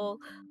simple,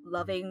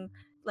 loving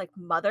like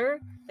mother,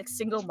 like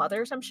single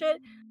mother or some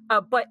shit.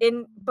 But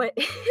in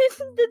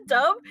the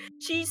dub,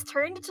 she's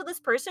turned into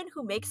this person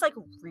who makes like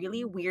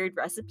really weird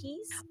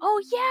recipes.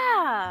 Oh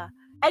yeah.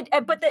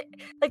 But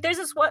there's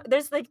this I'm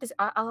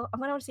gonna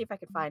want to see if I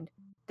can find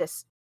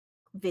this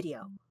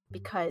video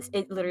because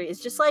it literally is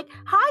just like,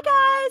 hi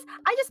guys,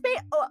 I just made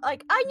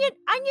like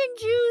onion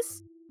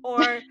juice. Or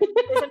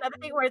there's another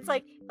thing where it's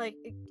like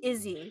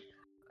Izzy,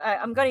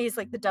 I'm gonna use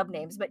like the dub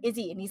names, but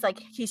Izzy, and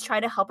he's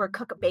trying to help her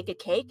bake a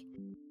cake,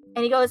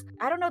 and he goes,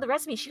 I don't know the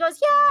recipe. She goes,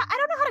 yeah, I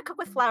don't know how to cook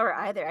with flour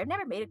either. I've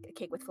never made a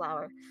cake with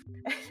flour.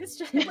 It's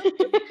just like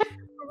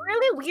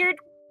really weird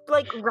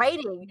like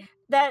writing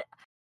that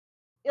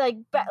like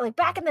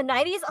back in the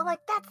 90s. I'm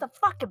like, that's the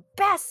fucking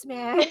best,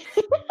 man.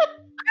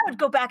 I would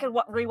go back and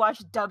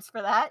rewatch dubs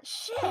for that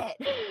shit.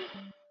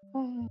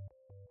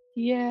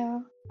 Yeah.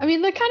 I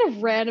mean, the kind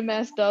of random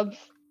ass dub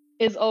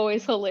is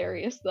always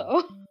hilarious,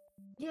 though.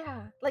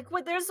 Yeah, like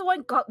what? There's the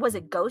one. Was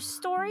it Ghost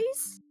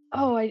Stories?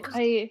 Oh, I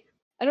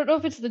don't know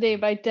if it's the name,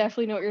 but I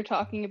definitely know what you're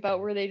talking about.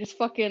 Where they just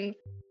fucking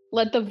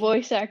let the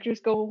voice actors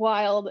go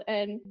wild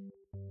and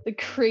the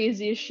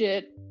craziest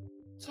shit.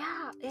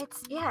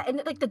 Yeah,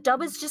 and like the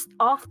dub is just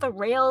off the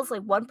rails.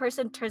 Like one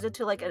person turns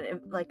into like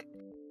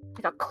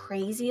a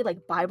crazy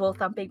like Bible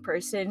thumping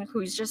person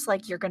who's just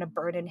like, you're gonna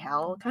burn in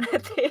hell kind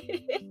of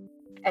thing.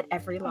 At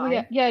every line.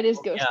 Oh, yeah, it is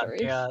Ghost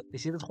Stories. Yeah, they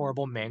see this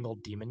horrible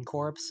mangled demon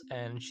corpse,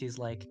 and she's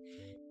like,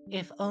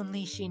 If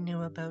only she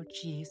knew about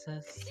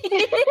Jesus.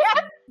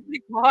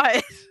 Like,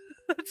 what?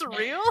 That's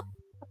real?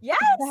 Yes.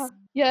 Yeah.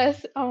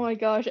 Yes. Oh my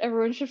gosh,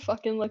 everyone should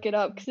fucking look it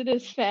up because it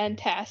is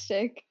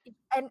fantastic.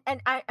 And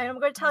I'm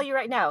going to tell you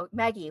right now,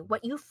 Maggie,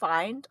 what you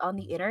find on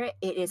the internet,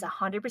 it is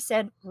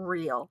 100%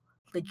 real,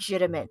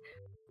 legitimate,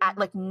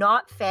 like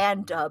not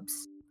fan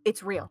dubs.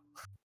 It's real.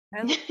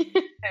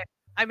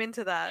 I'm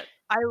into that.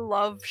 I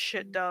love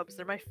shit dubs.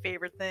 They're my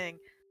favorite thing.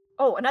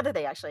 Oh, another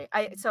thing actually.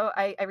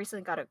 I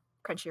recently got a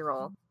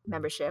Crunchyroll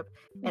membership,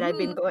 and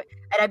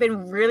I've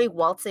been really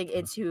waltzing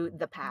into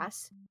the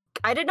past.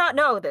 I did not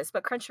know this,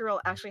 but Crunchyroll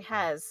actually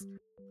has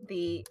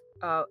the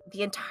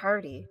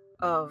entirety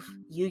of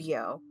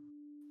Yu-Gi-Oh,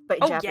 but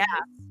in Oh Japanese. yeah.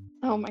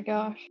 Oh my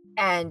gosh.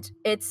 And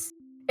it's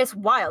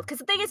wild because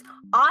the thing is,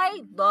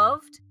 I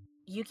loved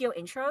Yu-Gi-Oh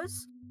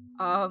intros,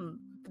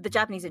 the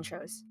Japanese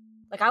intros.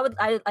 Like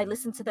I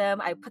listened to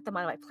them, I put them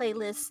on my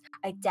playlist,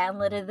 I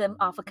downloaded them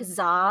off of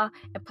Kazaa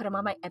and put them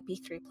on my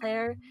MP3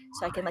 player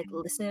so I can like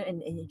listen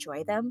and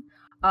enjoy them.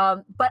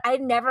 But I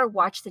never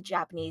watched the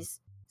Japanese,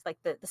 like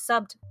the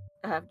subbed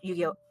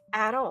Yu-Gi-Oh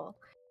at all.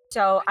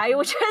 So I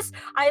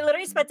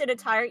literally spent an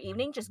entire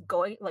evening just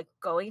going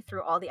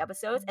through all the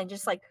episodes and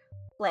just like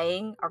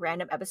playing a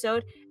random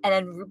episode and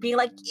then being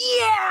like,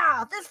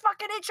 yeah, this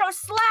fucking intro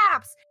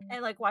slaps,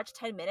 and like watch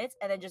 10 minutes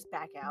and then just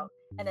back out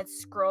and then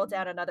scroll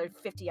down another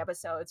 50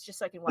 episodes just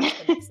so I can watch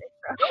the next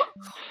intro.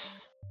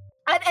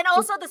 And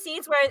also the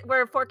scenes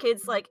where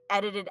 4Kids like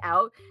edited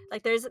out,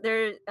 like there's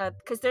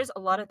because there's a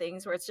lot of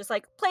things where it's just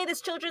like, play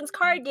this children's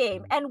card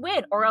game and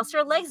win or else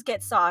your legs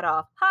get sawed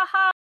off,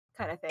 haha,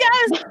 kind of thing.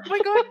 Yes! Oh my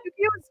god,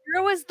 Yu-Gi-Oh!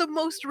 Zero is the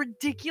most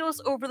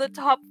ridiculous,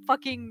 over-the-top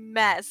fucking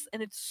mess,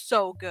 and it's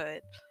so good.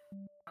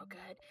 Oh,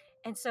 good.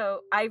 And so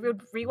I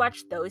would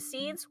rewatch those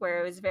scenes where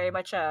it was very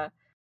much a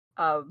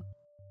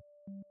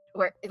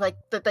where like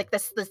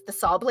the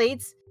saw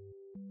blades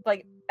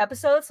like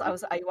episodes.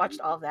 I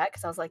watched all of that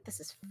because I was like, this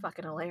is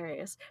fucking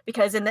hilarious.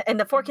 Because in the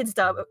 4Kids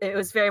dub, it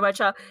was very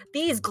much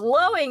these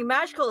glowing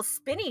magical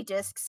spinny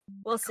discs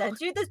will send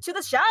you to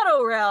the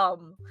shadow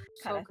realm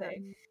kind of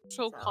thing.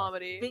 So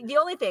comedy. The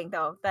only thing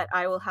though that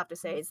I will have to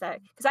say is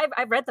that because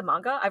I've read the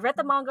manga. I've read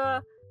the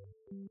manga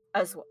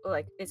as well,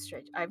 like it's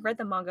strange. I've read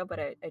the manga, but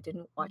I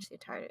didn't watch the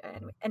entire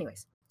anime.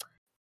 Anyways,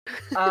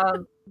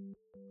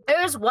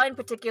 there's one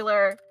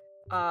particular,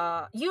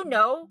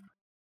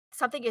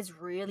 something is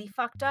really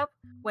fucked up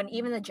when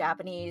even the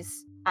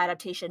Japanese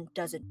adaptation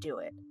doesn't do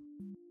it.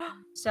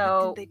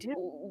 So they do?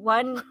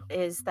 one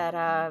is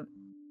that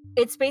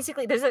it's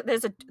basically there's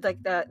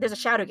a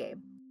shadow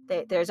game.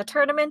 There's a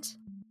tournament.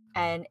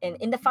 And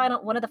in the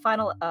one of the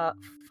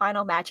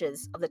final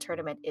matches of the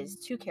tournament is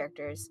two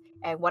characters,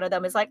 and one of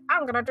them is like,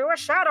 I'm gonna do a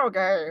shadow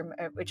game,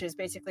 which is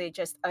basically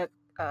just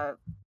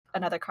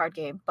another card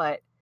game,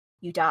 but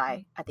you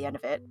die at the end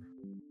of it.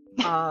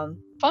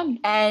 Fun.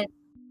 And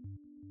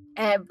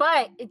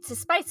but to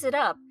spice it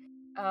up,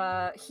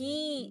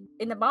 he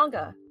in the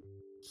manga,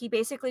 he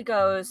basically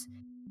goes,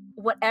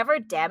 whatever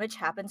damage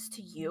happens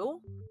to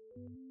you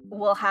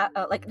will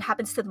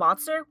happens to the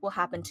monster will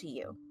happen to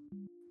you.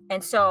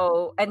 And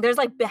so, and there's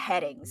like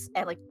beheadings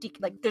and like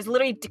there's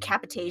literally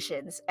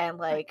decapitations and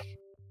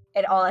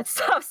all that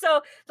stuff.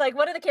 So like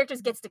one of the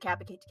characters gets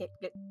decapitated,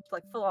 get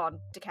like full on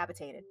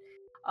decapitated,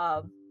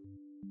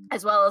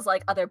 as well as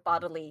like other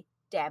bodily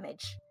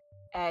damage,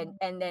 and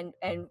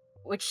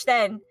which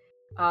then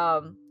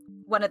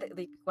one of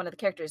the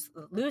characters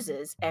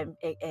loses and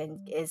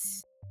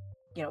is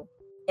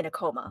in a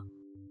coma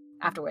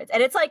afterwards.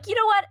 And it's like, you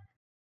know what?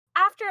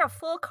 After a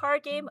full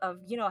card game of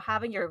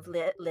having your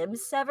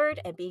limbs severed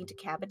and being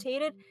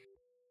decapitated,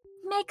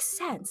 makes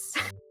sense.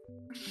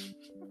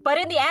 But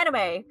in the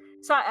anime,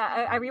 so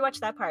I rewatched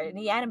that part in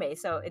the anime.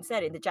 So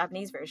instead, in the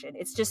Japanese version,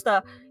 it's just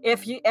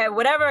if you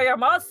whenever your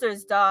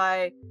monsters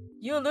die,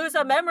 you lose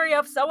a memory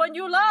of someone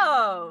you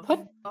love.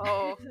 What?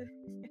 Oh,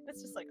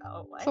 It's just like,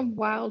 oh, what? Some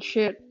wild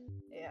shit.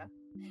 Yeah.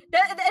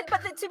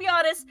 But to be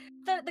honest,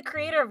 the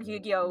creator of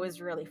Yu-Gi-Oh was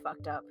really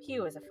fucked up.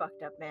 He was a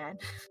fucked up man.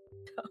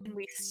 and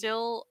we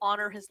still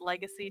honor his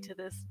legacy to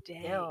this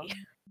day. Ew.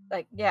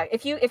 Like, yeah,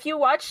 if you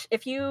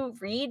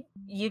read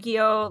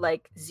Yu-Gi-Oh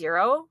like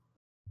Zero,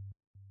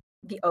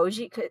 the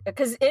OG,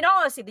 because in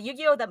all honesty, the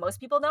Yu-Gi-Oh that most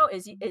people know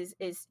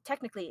is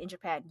technically in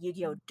Japan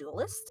Yu-Gi-Oh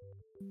Duelist,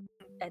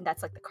 and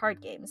that's like the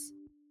card games.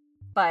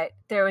 But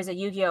there was a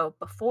Yu-Gi-Oh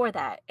before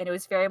that, and it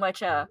was very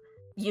much a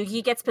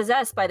Yugi gets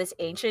possessed by this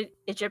ancient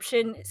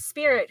Egyptian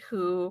spirit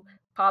who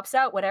pops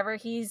out whenever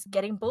he's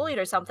getting bullied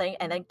or something,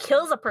 and then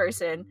kills a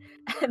person,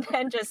 and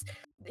then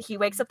he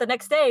wakes up the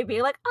next day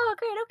being like, oh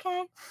great,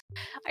 okay.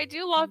 I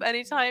do love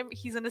anytime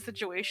he's in a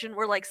situation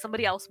where like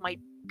somebody else might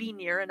be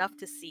near enough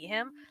to see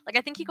him. Like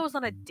I think he goes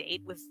on a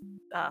date with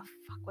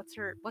what's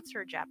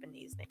her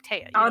Japanese name?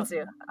 Taya.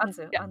 Anzu.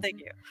 Yeah, thank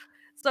you.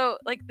 So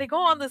like they go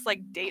on this like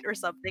date or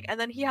something, and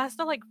then he has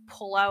to like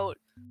pull out.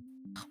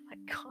 Oh my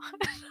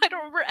god, I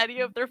don't remember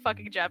any of their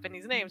fucking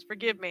Japanese names.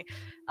 Forgive me.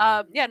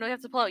 Yeah, no, you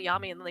have to pull out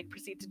Yami and like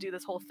proceed to do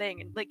this whole thing,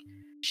 and like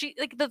she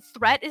like the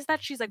threat is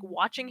that she's like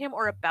watching him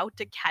or about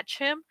to catch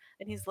him,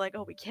 and he's like,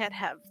 "Oh, we can't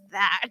have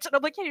that." And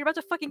I'm like, "Yeah, you're about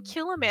to fucking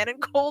kill a man in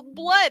cold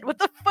blood. What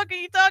the fuck are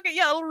you talking?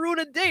 Yeah, it'll ruin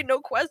a day, no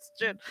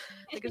question."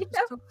 Like it's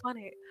just so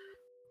funny.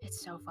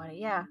 It's so funny,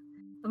 yeah.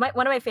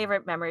 One of my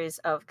favorite memories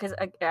of because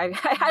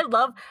I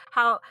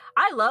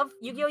love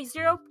Yu-Gi-Oh!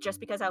 Zero just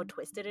because how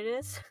twisted it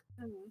is.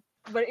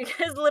 But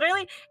because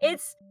literally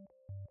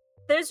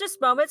there's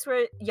just moments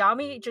where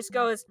Yami just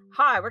goes,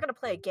 "Hi, we're gonna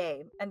play a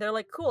game," and they're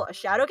like, "Cool, a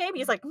shadow game?"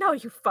 He's like, "No,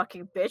 you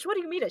fucking bitch. What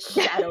do you mean a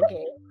shadow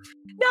game?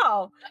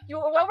 No,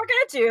 what we're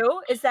gonna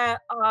do is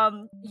that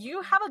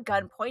you have a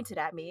gun pointed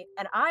at me,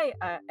 and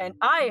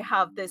I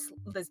have this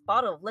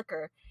bottle of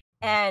liquor,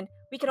 and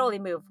we can only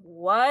move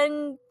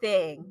one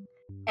thing,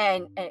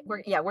 and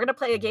we're gonna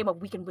play a game of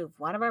we can move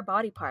one of our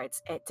body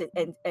parts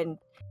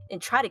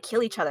and try to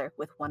kill each other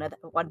with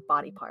one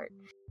body part."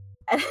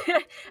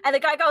 And the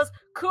guy goes,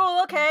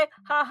 "Cool, okay,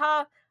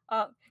 haha.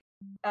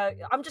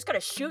 I'm just gonna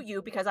shoot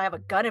you because I have a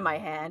gun in my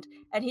hand."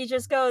 And he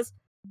just goes,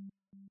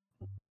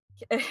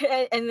 and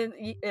then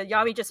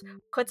Yami just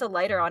puts a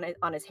lighter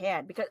on his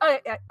hand because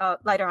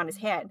lighter on his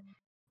hand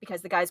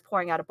because the guy's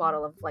pouring out a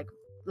bottle of like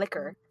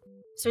liquor.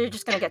 So you're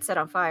just gonna get set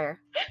on fire.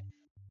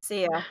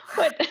 See ya.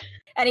 But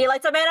And he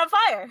lights a man on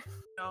fire.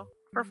 No,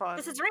 for fun.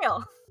 This is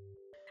real.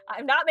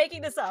 I'm not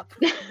making this up.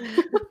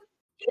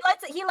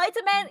 He lights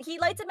a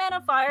man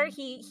on fire.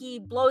 He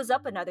blows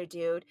up another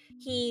dude.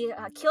 He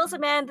kills a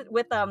man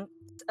with a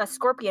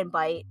scorpion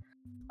bite.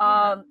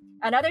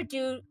 Another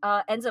dude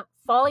ends up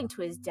falling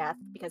to his death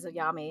because of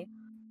Yami.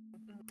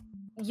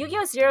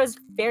 Yu-Gi-Oh! Zero is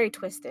very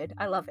twisted.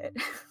 I love it.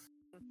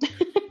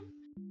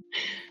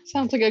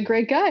 sounds like a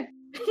great guy.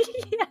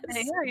 Yes.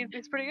 Yeah,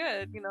 he's pretty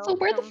good, you know. So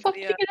where the fuck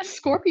did you get a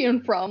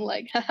scorpion from?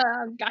 Like,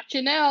 haha,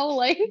 gotcha now.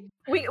 Like,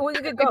 We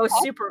could go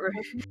super.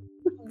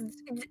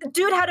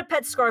 Dude had a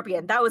pet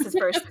scorpion. That was his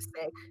first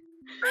mistake.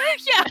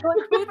 Yeah,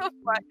 like who the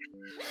fuck?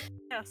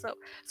 Yeah, so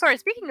sorry,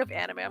 speaking of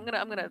anime, I'm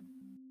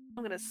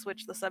gonna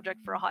switch the subject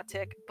for a hot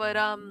tick. But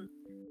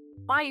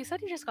Mai, you said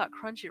you just got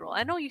Crunchyroll.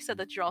 I know you said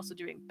that you're also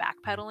doing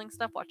backpedaling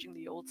stuff, watching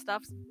the old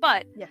stuff,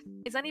 but Yes.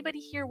 is anybody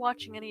here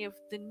watching any of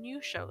the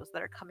new shows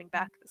that are coming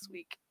back this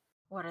week?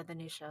 What are the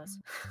new shows?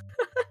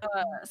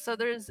 So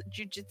there's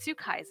Jujutsu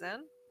Kaisen,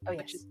 Oh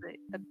which yes. is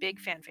a big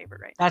fan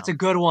favorite right That's now. a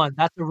good one.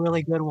 That's a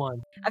really good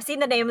one. I've seen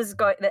the names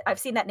go. I've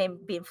seen that name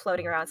being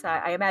floating around, so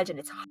I imagine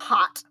it's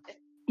hot.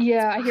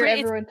 yeah, I hear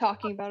It's- everyone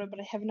talking about it, but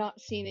I have not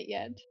seen it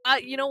yet.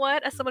 You know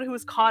what? As someone who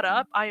is caught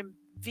up, I am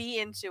V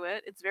into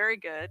it. It's very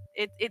good.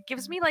 It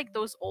gives me like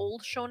those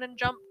old Shonen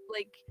Jump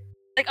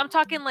like I'm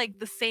talking like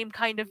the same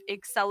kind of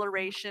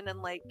acceleration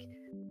and like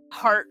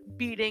heart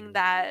beating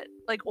that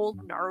like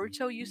old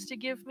Naruto used to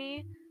give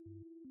me.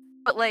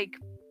 But like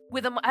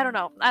with them, I don't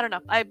know. I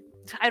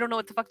don't know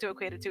what the fuck to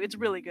equate it to. It's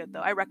really good though.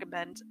 I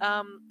recommend.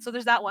 So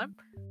there's that one.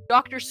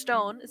 Dr.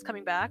 Stone is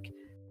coming back.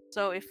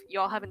 So if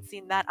y'all haven't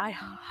seen that, I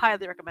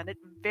highly recommend it.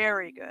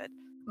 Very good.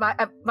 I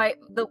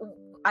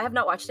have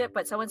not watched it,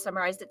 but someone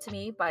summarized it to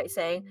me by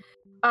saying,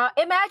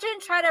 "Imagine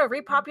trying to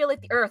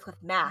repopulate the Earth with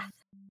math."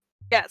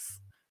 Yes.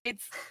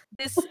 It's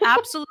this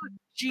absolute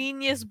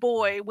genius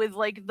boy with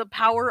like the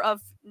power of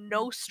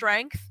no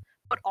strength,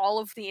 but all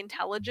of the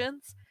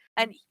intelligence.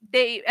 And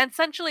they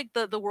essentially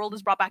the world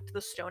is brought back to the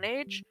Stone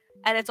Age,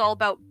 and it's all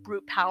about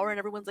brute power, and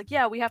everyone's like,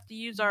 yeah, we have to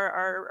use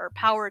our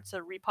power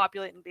to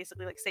repopulate and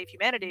basically like save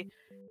humanity.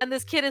 And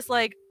this kid is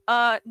like,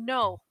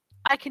 no,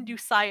 I can do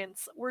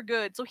science. We're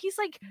good. So he's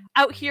like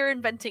out here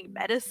inventing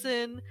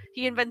medicine.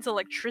 He invents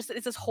electricity.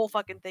 It's this whole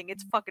fucking thing.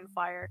 It's fucking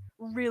fire.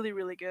 Really,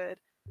 really good.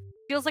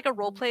 Feels like a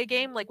role play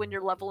game, like when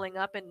you're leveling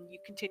up and you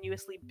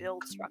continuously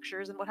build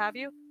structures and what have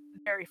you.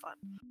 Very fun.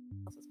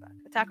 What else is back?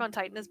 Attack on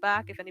Titan is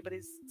back. If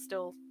anybody's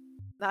still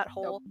that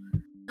hole.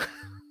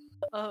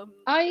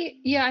 I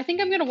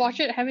think I'm gonna watch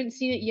it. I haven't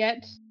seen it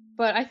yet,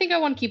 but I think I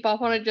want to keep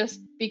up on it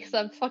just because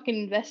I've fucking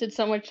invested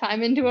so much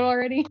time into it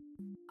already.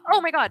 Oh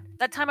my god,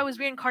 that time I was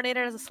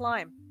reincarnated as a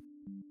slime.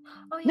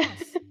 Oh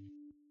yes.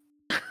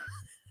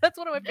 That's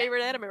one of my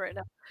favorite anime right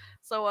now.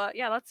 So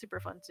yeah, that's super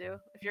fun too.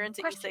 If you're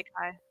into Question.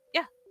 isekai.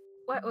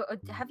 What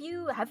have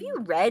you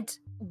read?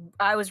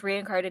 I was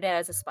reincarnated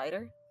as a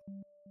spider.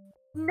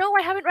 No,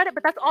 I haven't read it,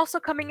 but that's also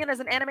coming in as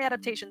an anime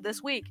adaptation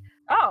this week.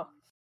 Oh.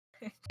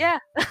 Yeah.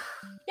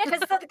 Yeah,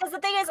 because the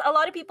thing is, a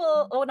lot of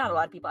people. Oh, not a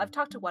lot of people. I've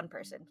talked to one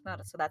person.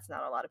 So that's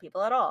not a lot of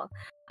people at all.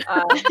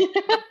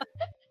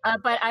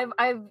 But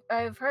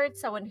I've heard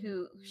someone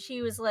who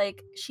she was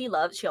like she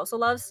also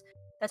loves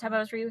that time I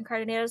was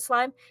reincarnated as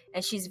slime,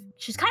 and she's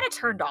kind of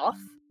turned off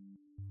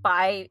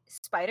by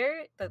spider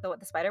the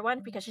spider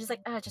one because she's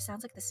like, it just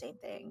sounds like the same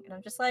thing, and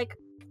I'm just like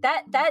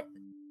that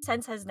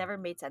sense has never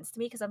made sense to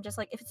me because I'm just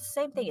like, if it's the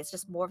same thing, it's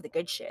just more of the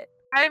good shit.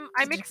 I'm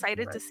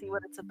excited to see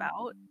what it's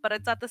about, but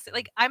it's at the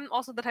like I'm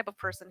also the type of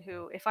person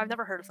who, if I've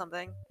never heard of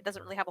something, it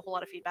doesn't really have a whole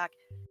lot of feedback,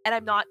 and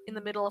I'm not in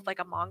the middle of like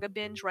a manga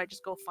binge where I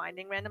just go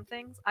finding random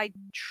things. I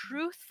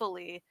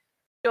truthfully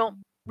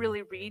don't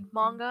really read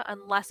manga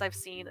unless I've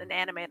seen an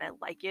anime and I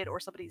like it or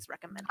somebody's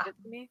recommended it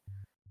to me.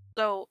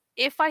 So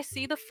if I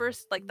see the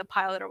first, like the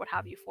pilot or what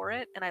have you for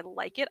it, and I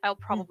like it, I'll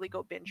probably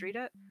go binge read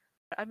it.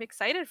 I'm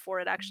excited for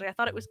it actually. I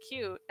thought it was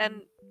cute,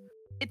 and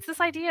it's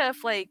this idea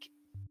of like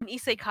an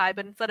isekai,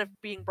 but instead of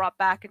being brought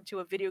back into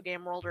a video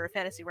game world or a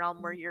fantasy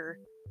realm where you're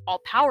all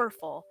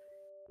powerful,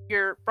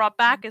 you're brought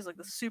back as like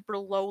the super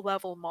low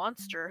level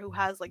monster who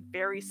has like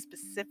very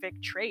specific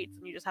traits,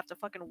 and you just have to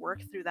fucking work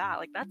through that.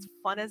 Like that's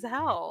fun as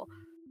hell.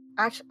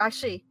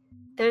 Actually,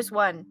 there's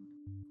one.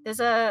 There's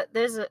a.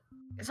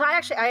 So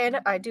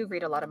I do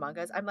read a lot of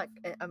mangas. I'm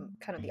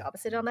kind of the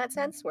opposite on that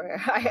sense,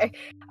 where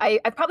I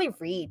probably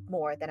read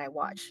more than I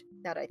watch.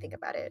 Now that I think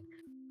about it,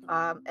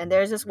 and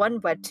there's this one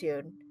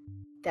webtoon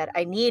that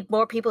I need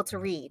more people to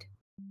read,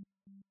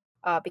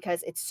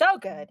 because it's so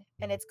good,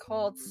 and it's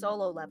called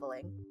Solo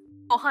Leveling.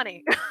 Oh,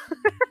 honey.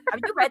 Have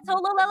you read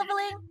Solo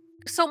Leveling?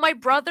 So my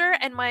brother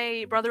and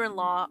my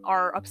brother-in-law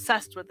are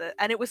obsessed with it,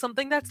 and it was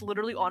something that's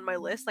literally on my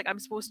list. Like I'm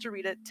supposed to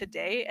read it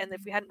today, and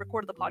if we hadn't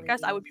recorded the podcast,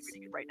 I would be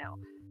reading it right now.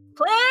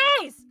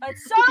 Please,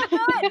 it's so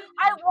good.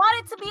 I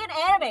want it to be an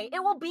anime.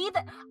 It will be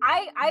the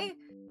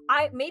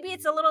I maybe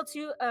it's a little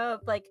too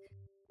like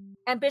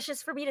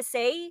ambitious for me to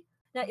say.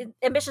 Now,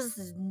 ambitious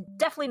is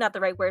definitely not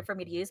the right word for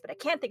me to use, but I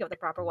can't think of the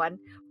proper one.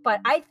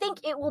 But I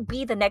think it will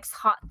be the next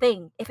hot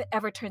thing if it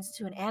ever turns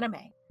into an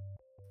anime.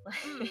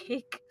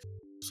 Like,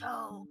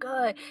 so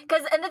good.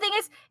 And the thing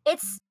is,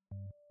 it's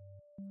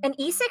an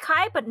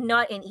isekai, but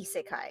not an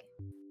isekai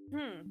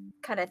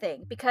kind of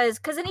thing. Because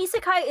an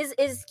isekai is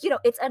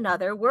it's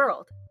another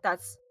world.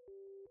 That's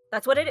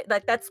what it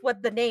like. That's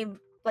what the name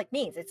like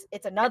means.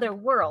 It's another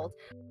world.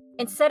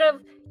 Instead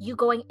of you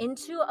going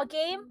into a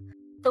game,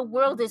 the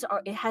world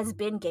it has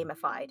been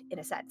gamified in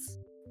a sense.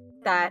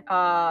 That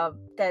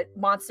that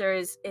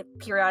monsters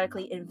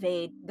periodically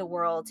invade the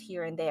world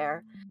here and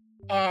there,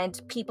 and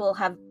people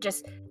have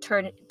just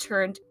turned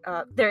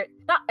they're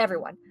not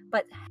everyone,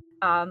 but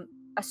a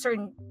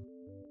certain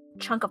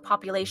chunk of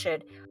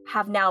population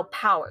have now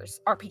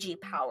powers,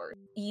 RPG powers.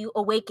 You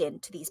awaken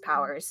to these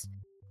powers,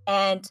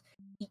 and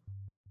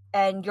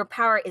your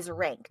power is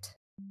ranked,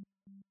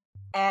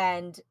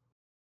 and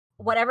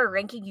whatever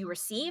ranking you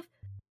receive,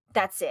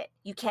 that's it.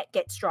 You can't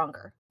get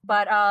stronger.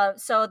 But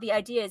so the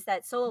idea is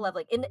that solo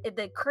leveling, in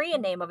the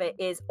Korean name of it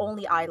is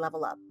only I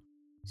level up.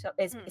 So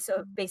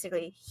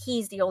basically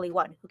he's the only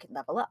one who can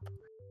level up.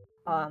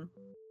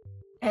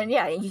 And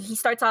yeah, he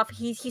starts off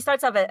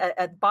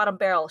a bottom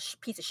barrel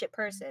piece of shit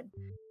person.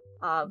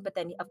 But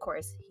then of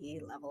course he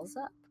levels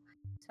up.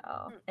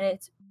 So and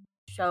it's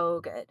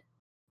so good.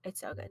 It's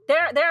so good.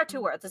 There are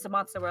two worlds. There's a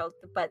monster world,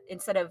 but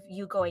instead of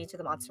you going into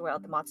the monster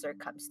world, the monster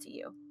comes to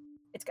you.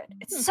 It's good.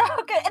 It's so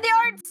good, and the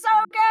art's so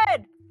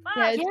good.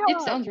 Yeah,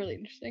 it sounds really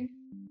interesting.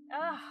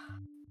 Well,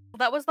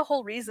 that was the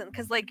whole reason,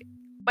 because like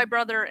my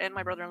brother and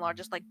my brother-in-law are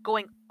just like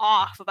going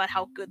off about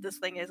how good this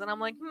thing is, and I'm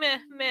like meh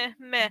meh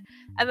meh,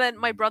 and then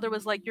my brother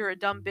was like, "You're a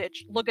dumb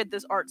bitch. Look at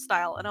this art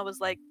style," and I was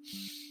like,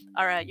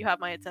 "All right, you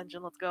have my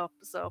attention. Let's go."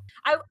 So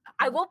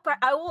I will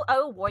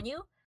warn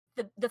you.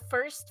 The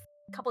first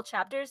couple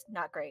chapters,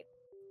 not great.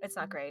 It's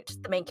not great.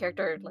 Just the main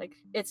character, like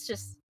it's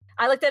just.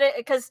 I looked at it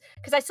because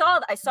I saw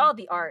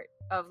the art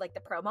of like the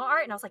promo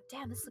art, and I was like,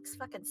 damn, this looks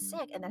fucking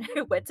sick. And then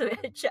I went to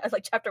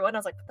like chapter 1. I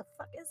was like, what the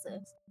fuck is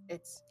this?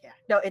 It's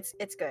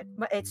good.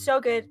 It's so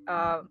good.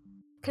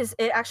 Because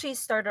it actually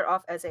started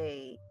off as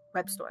a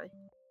web story.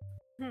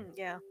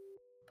 Yeah.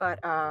 But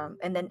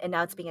and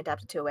now it's being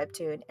adapted to a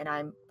webtoon, and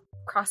I'm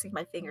crossing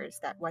my fingers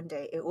that one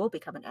day it will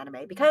become an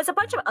anime, because a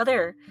bunch of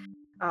other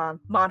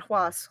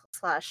manhwa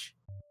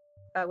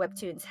 /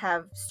 webtoons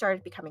have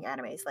started becoming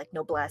animes, like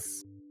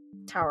Noblesse,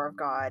 Tower of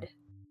God,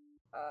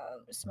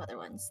 some other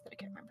ones that I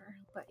can't remember.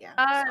 But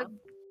yeah.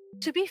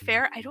 To be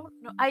fair, I don't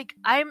know.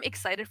 I'm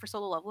excited for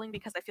Solo Leveling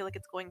because I feel like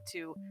it's going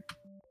to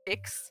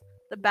fix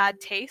the bad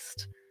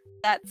taste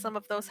that some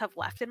of those have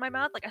left in my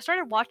mouth. Like I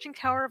started watching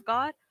Tower of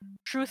God,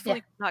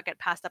 truthfully could not get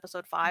past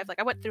episode 5. Like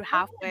I went through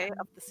halfway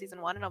of the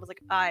season 1 and I was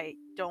like, I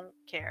don't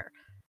care.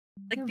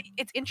 Like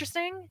it's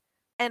interesting,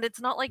 and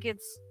it's not like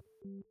it's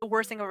the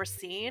worst thing I've ever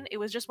seen. It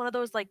was just one of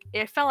those, like,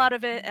 it fell out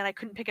of it and I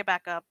couldn't pick it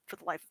back up for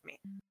the life of me.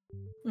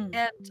 And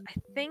I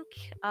think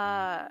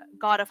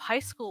God of High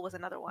School was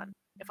another one,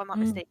 if I'm not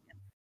mistaken,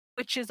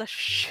 which is a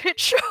shit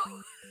show.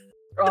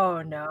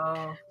 Oh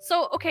no.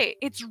 So okay,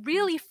 it's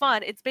really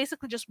fun. It's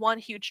basically just one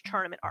huge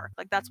tournament arc.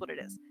 Like that's what it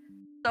is.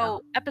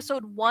 So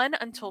episode 1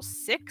 until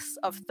 6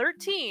 of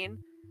 13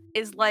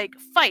 is like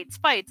fights.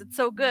 It's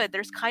so good.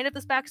 There's kind of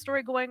this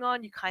backstory going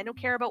on. You kind of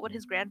care about what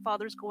his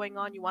grandfather's going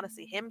on. You want to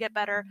see him get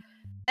better.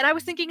 And I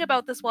was thinking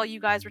about this while you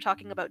guys were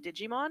talking about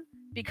Digimon,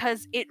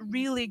 because it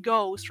really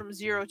goes from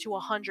 0 to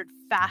 100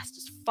 fast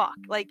as fuck.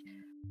 Like,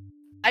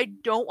 I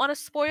don't want to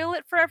spoil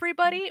it for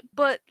everybody,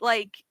 but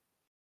like,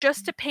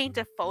 just to paint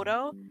a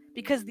photo,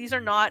 because these are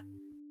not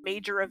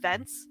major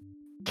events,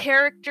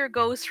 character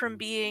goes from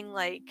being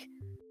like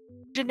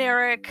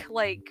generic,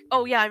 like,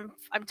 oh yeah,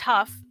 I'm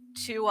tough,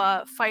 to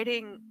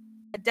fighting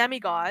a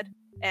demigod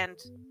and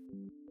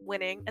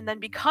winning, and then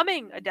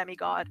becoming a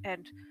demigod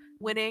and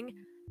winning,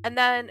 And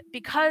then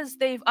because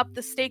they've upped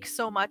the stakes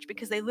so much,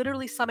 because they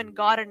literally summon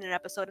God in an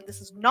episode, and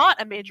this is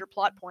not a major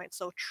plot point,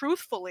 so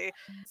truthfully,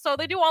 so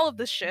they do all of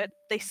this shit,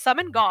 they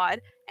summon God,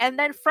 and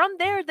then from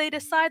there they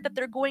decide that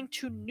they're going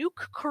to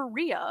nuke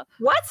Korea.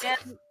 What?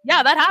 And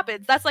yeah, that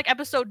happens. That's like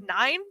episode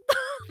 9.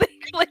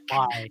 like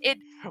Why? it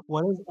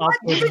What is up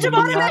with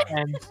Digimon Mia is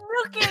and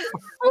nuking.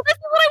 well, this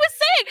is what I was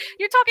saying.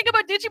 You're talking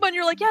about Digimon,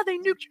 you're like, yeah, they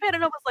nuked Japan,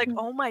 and I was like,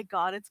 oh my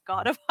god, it's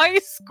God of High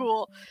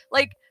School.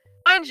 Like,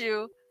 mind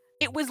you,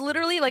 it was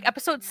literally like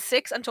episode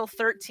 6 until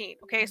 13.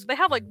 Okay, so they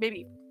have like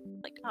maybe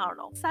like I don't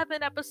know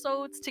 7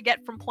 episodes to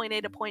get from point A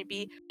to point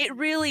B. It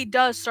really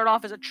does start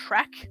off as a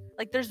trek.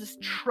 Like there's this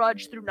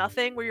trudge through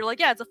nothing where you're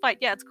like, yeah, it's a fight,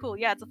 yeah, it's cool,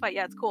 yeah, it's a fight,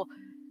 yeah, it's cool.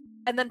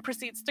 And then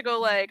proceeds to go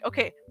like,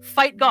 okay,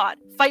 fight God,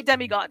 fight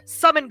demigod,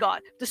 summon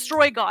God,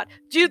 destroy God,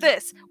 do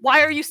this.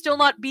 Why are you still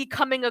not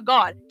becoming a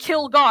god?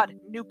 Kill God,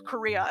 nuke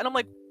Korea. And I'm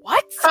like,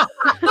 what?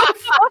 What the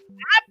fuck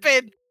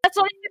happened? That's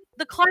not even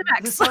the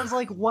climax. this sounds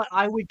like what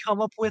I would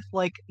come up with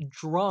like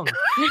drunk.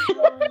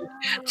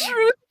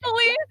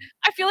 Truthfully,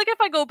 I feel like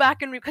if I go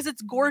back and because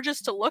it's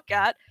gorgeous to look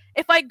at,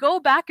 if I go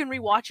back and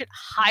rewatch it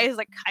high as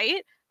a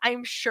kite,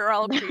 I'm sure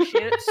I'll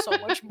appreciate it so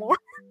much more.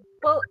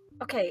 Well,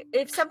 okay,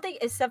 if something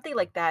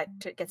like that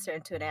gets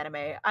turned into an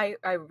anime, I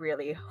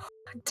really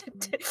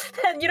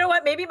and you know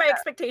what? Maybe my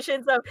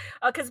expectations of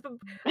because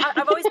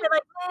I've always been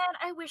like, man,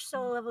 I wish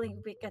Solo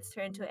Leveling gets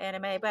turned into an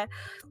anime, but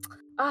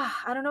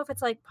I don't know if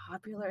it's like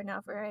popular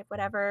enough or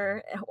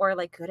whatever, or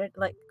like good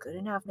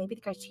enough. Maybe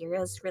the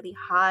criteria is really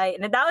high,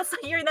 and then that was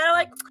hearing that I'm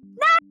like,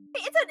 nah,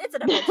 it's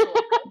an eventual.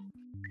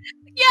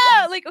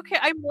 Yeah, like okay,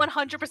 I'm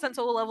 100%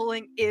 Solo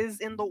Leveling is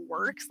in the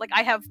works. Like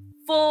I have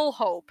full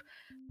hope.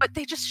 But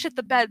they just shit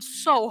the bed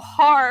so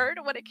hard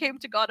when it came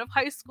to God of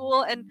High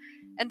School, and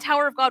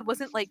Tower of God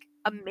wasn't like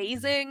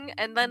amazing.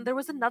 And then there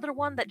was another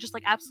one that just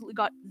like absolutely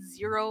got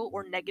 0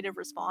 or negative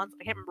response.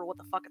 I can't remember what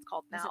the fuck it's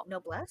called now. Is it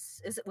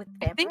Noblesse? Is it with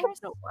I think vampires?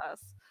 it's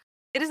Noblesse.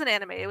 It is an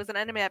anime. It was an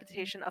anime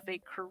adaptation of a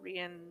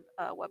Korean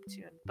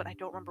webtoon, but I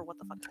don't remember what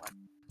the fuck it was.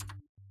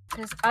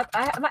 Because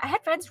I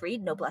had friends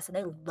read Noblesse and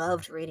they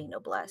loved reading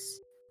Noblesse.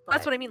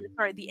 That's what I mean.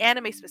 Sorry, the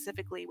anime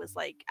specifically was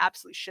like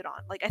absolutely shit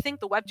on. Like I think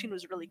the webtoon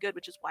was really good,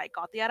 which is why I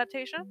got the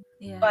adaptation.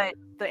 Yeah. But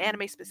the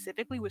anime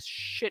specifically was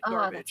shit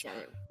garbage. That's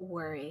a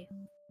worry.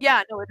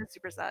 Yeah, no, it is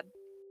super sad.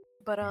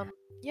 But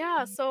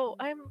yeah. So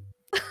I'm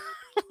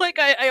like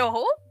I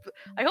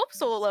hope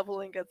Solo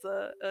Leveling gets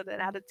an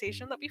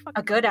adaptation. That'd be fucking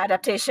a good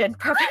adaptation.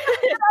 Perfect.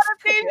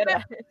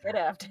 Good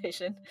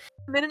adaptation.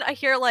 The minute I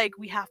hear like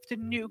we have to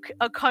nuke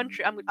a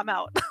country, I'm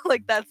out.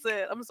 Like that's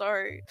it. I'm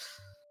sorry.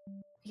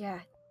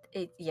 Yeah.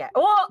 Yeah.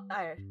 Well,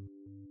 I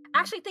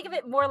actually think of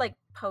it more like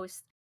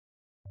post.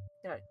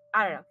 I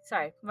don't know.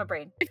 Sorry, my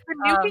brain. If the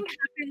nuking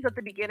happens at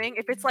the beginning,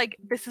 if it's like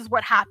this is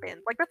what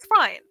happened, like that's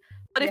fine.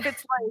 But if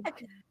it's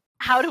like,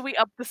 how do we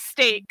up the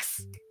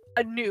stakes?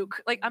 A nuke.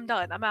 Like I'm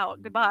done. I'm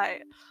out.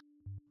 Goodbye.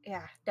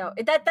 Yeah. No.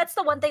 That's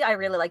the one thing I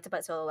really liked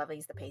about Solo Leveling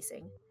is the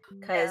pacing,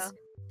 because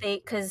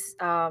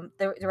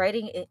the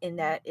writing in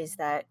that is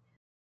that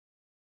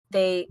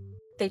they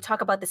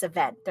talk about this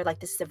event. They're like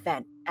this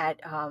event at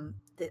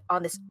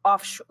on this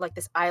offshore, like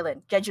this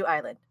island, Jeju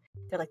Island.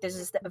 They're like, there's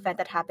this event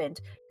that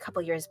happened a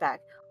couple years back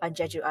on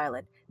Jeju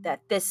Island, that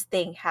this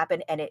thing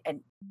happened and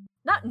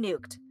not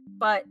nuked,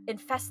 but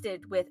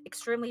infested with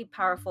extremely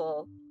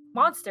powerful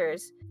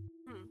monsters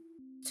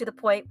to the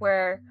point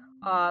where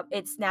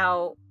it's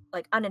now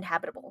like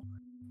uninhabitable.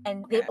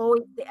 And they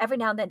always, every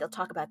now and then they'll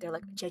talk about, they're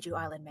like, Jeju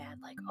Island, man,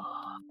 like,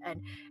 oh,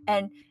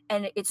 and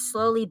it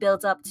slowly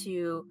builds up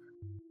to,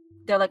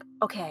 they're like,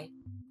 okay,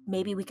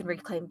 maybe we can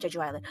reclaim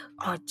Jeju Island.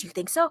 Oh, do you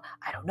think so?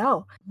 I don't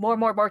know.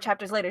 More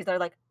chapters later, they're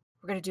like,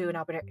 we're gonna do an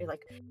opportunity.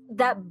 Like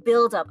that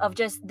build up of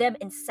just them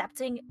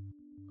incepting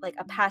like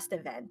a past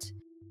event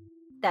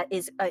that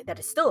is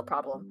still a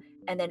problem,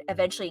 and then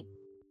eventually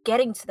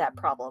getting to that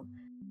problem,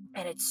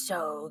 and it's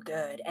so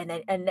good.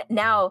 And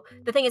now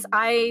the thing is,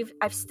 I've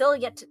still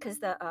yet to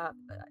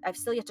I've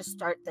still yet to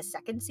start the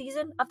second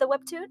season of the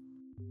webtoon.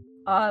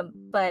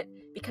 But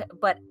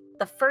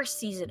the first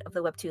season of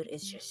the webtoon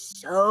is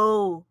just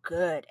so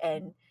good,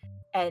 and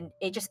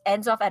it just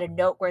ends off at a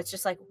note where it's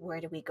just like,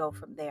 where do we go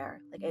from there?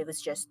 Like it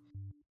was just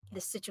the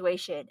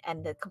situation,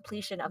 and the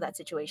completion of that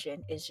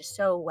situation is just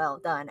so well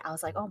done. I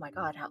was like, oh my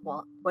god,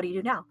 well, what do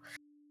you do now?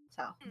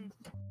 So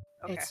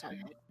it's so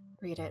good.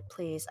 Read it,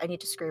 please. I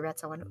need to scream at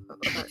someone.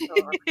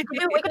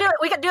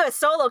 We could do a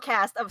solo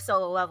cast of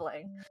Solo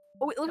Leveling.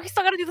 Oh, we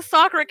still gotta do the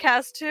Sakura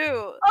cast too.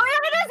 Oh yeah,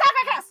 we do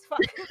Sakura cast. Fuck.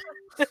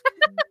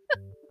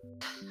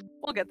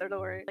 We'll get there.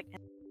 Don't worry.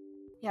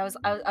 Yeah,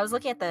 I was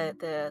looking at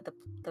the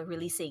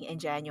releasing in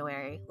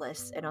January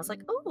list, and I was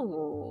like,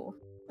 ooh.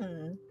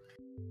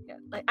 Yeah,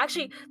 like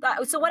actually,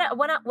 so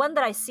one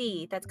that I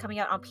see that's coming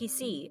out on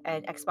PC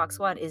and Xbox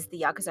One is the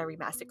Yakuza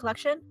Remastered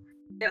Collection.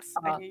 Yes,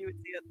 I knew you would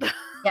see it.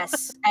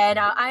 Yes, and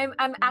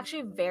I'm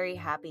actually very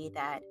happy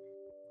that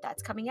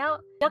that's coming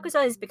out.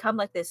 Yakuza has become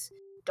like this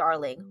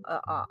darling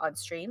on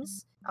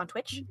streams on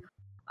Twitch,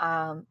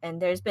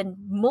 and there's been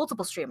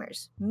multiple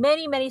streamers,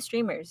 many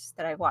streamers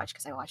that I've watched,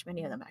 because I watch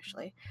many of them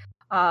actually,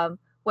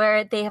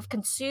 where they have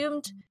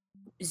consumed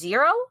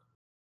 0.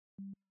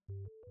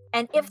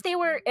 And if they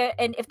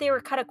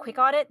were kind of quick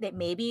on it, they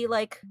maybe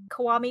like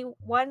Kiwami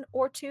 1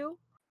 or 2.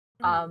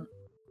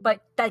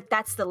 But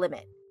that's the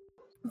limit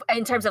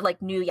in terms of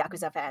like new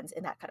Yakuza fans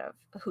in that kind of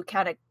who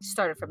kind of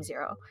started from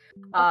 0.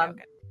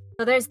 Okay.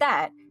 So there's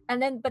that.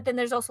 And then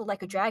there's also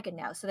Like a Dragon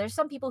now. So there's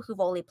some people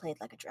who've only played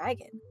Like a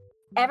Dragon.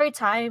 Every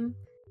time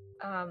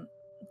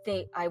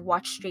I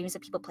watch streams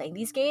of people playing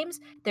these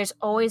games, there's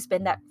always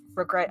been that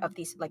regret of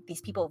these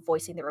people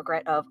voicing the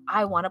regret of,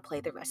 I want to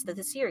play the rest of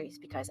the series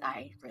because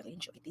I really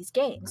enjoyed these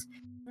games.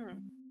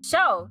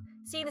 So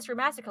seeing this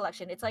remaster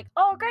collection, it's like,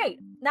 oh great,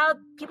 now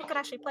people can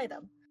actually play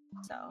them.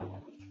 So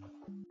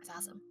it's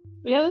awesome.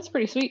 Yeah, that's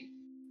pretty sweet.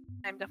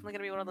 I'm definitely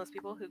gonna be one of those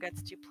people who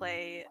gets to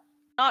play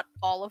not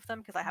all of them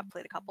because I have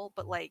played a couple,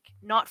 but like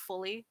not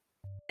fully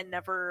and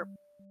never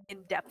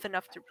in depth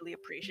enough to really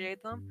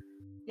appreciate them.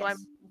 So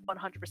Yes. I'm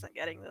 100%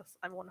 getting this.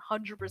 I'm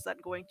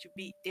 100% going to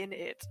be in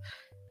it.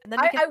 And then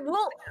I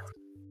will.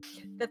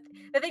 The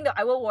thing though,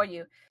 I will warn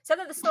you. Some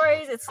of the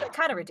stories, it's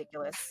kind of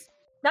ridiculous.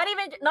 Not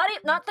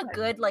the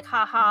good like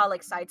haha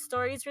like side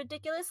stories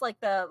ridiculous. Like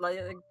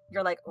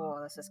you're like, oh,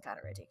 this is kind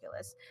of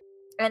ridiculous.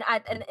 And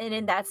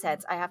in that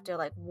sense, I have to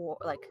like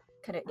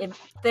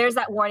there's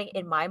that warning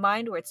in my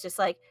mind where it's just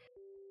like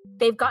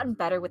they've gotten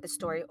better with the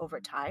story over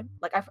time.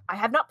 Like I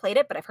have not played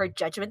it, but I've heard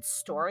Judgment's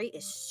story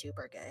is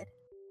super good.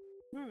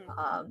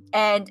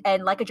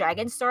 And Like a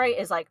Dragon story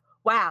is like,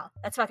 wow,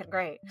 that's fucking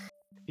great.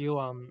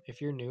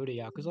 If you're new to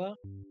Yakuza,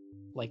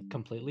 like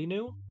completely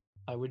new,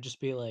 I would just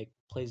be like,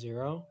 play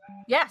 0,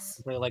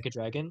 Yes. play Like a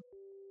Dragon,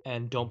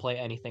 and don't play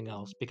anything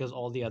else because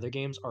all the other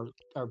games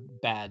are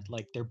bad.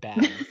 Like they're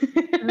bad.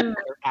 They're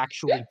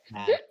actually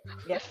bad.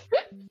 Yeah.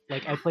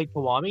 Like I played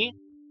Kiwami,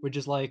 which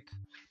is like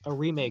a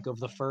remake of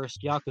the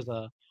first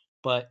Yakuza,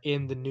 but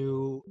in the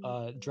new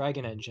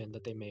Dragon engine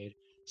that they made.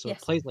 So Yes.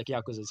 it plays like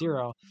Yakuza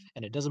 0,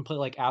 and it doesn't play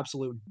like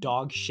absolute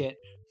dog shit,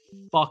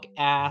 fuck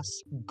ass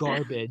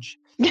garbage.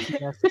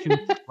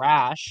 PS2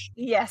 trash.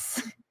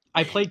 Yes.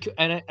 I played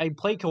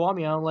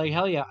Kiwami, and I'm like,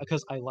 hell yeah,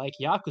 because I like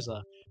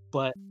Yakuza,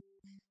 but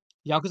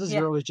Yakuza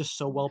 0 is just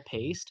so well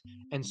paced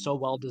and so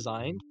well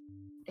designed,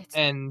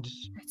 and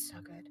it's so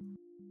good.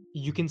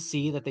 you can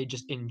see that they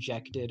just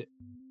injected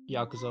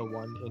Yakuza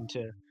 1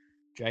 into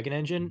Dragon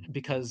Engine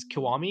because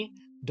Kiwami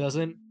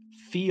doesn't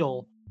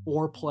feel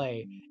or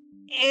play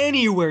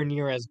anywhere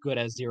near as good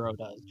as 0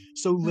 does.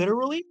 So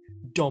literally,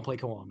 don't play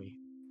Kiwami.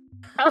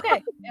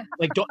 Okay.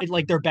 Yeah.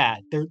 Like they're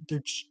bad. They're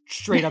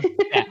straight up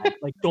bad.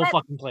 Like don't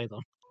fucking play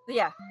them.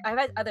 Yeah, I've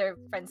had other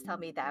friends tell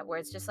me that where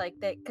it's just like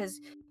that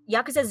because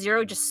Yakuza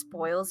 0 just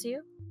spoils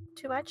you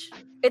too much.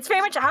 It's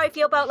very much how I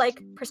feel about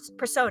like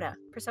Persona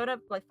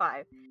like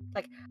 5.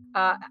 Like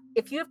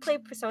if you have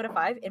played Persona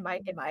 5 in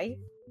my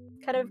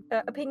kind of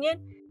opinion,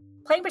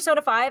 playing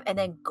Persona 5 and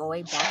then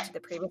going back to the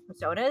previous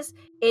Personas,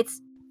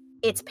 it's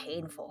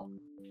painful.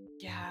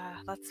 Yeah,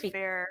 that's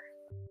fair.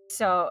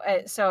 So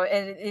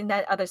in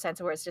that other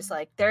sense where it's just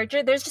like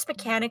there's just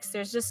mechanics,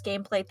 there's just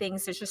gameplay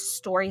things, there's just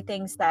story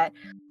things that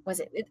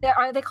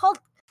are they called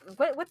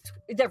what's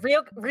the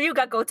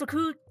Ryuga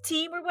Gotoku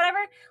team or whatever?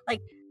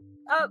 Like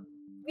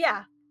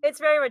yeah, it's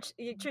very much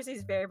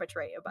Trucy's very much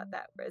right about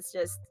that where it's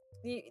just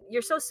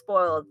you're so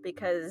spoiled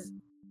because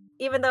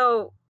even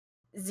though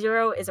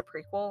 0 is a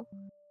prequel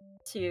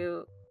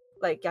to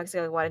like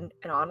Yakuza 1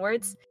 and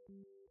onwards,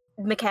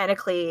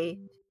 mechanically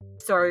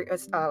story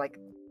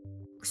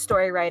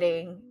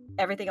writing,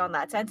 everything on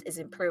that sense is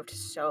improved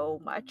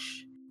so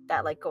much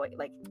that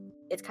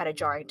it's kind of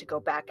jarring to go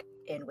back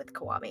in with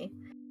Kiwami.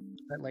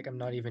 Like I'm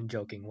not even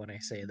joking when I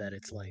say that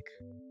it's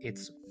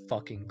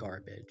fucking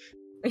garbage.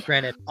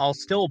 Granted, I'll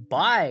still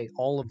buy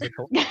all of the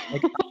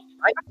like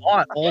I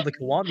bought all the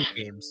Kiwami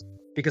games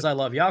because I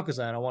love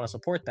Yakuza and I want to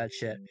support that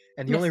shit.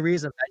 And the only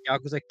reason that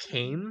Yakuza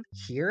came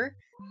here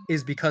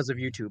is because of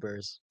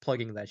YouTubers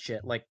plugging that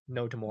shit like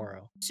no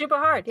tomorrow. Super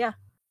hard, yeah.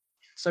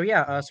 So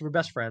yeah, so we're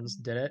best friends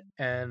did it,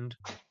 and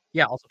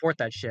yeah, I'll support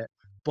that shit.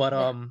 But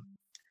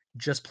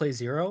just play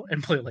 0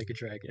 and play Like a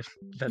Dragon.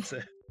 That's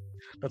it.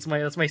 That's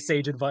my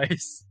sage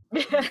advice.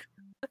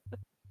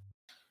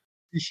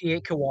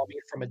 Appreciate Kiwami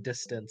from a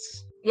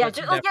distance. Yeah, watch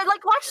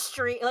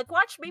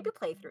maybe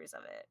playthroughs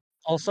of it.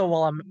 Also,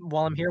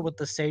 while I'm here with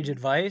the sage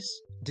advice,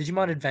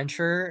 Digimon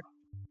Adventure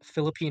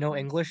Filipino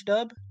English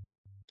dub,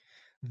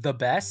 the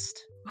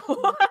best.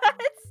 What?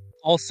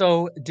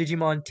 Also,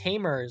 Digimon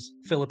Tamers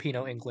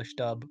Filipino English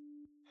dub,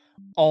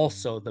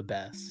 also the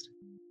best.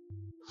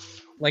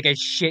 Like I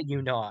shit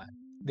you not,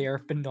 they are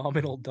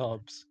phenomenal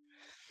dubs.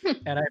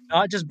 And I'm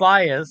not just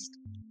biased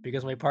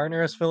because my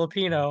partner is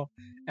Filipino,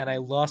 and I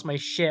lost my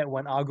shit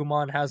when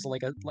Agumon has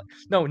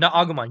no, not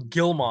Agumon,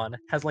 Gilmon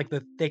has like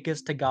the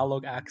thickest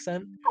Tagalog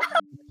accent.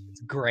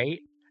 It's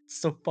great. It's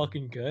so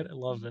fucking good. I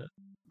love it.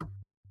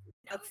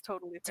 That's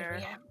totally Do fair.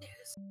 we have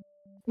news?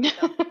 No.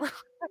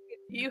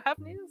 You have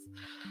news?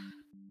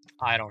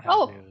 I don't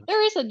have news.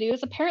 There is a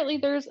news. Apparently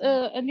there's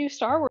a new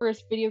Star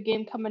Wars video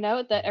game coming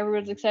out that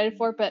everyone's excited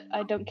for, but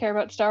I don't care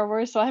about Star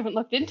Wars, so I haven't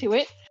looked into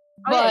it.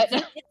 Oh, But yeah.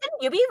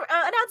 Didn't Yubi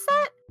announce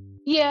that?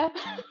 Yeah.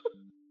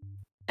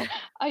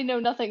 I know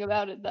nothing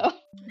about it though.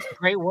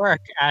 Great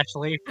work,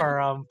 Ashley,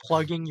 for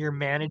plugging your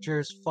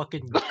manager's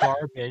fucking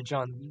garbage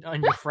on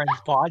your friend's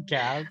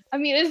podcast. I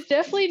mean, it's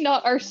definitely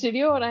not our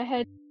studio, and I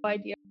had no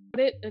idea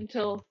about it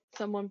until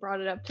someone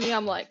brought it up to me.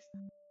 I'm like,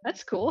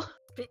 that's cool.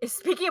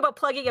 Speaking about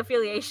plugging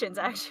affiliations,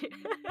 actually,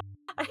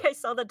 I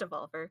saw the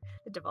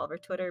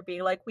Devolver Twitter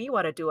being like, "We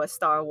want to do a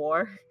Star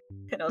War,"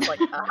 and I was like,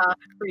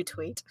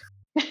 retweet.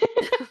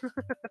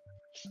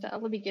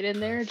 Let me get in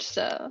there.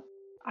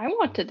 I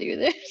want to do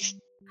this.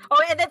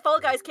 Oh, and then Fall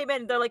Guys came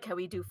in. And they're like, "Can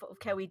we do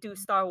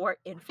Star War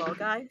in Fall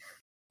Guys?"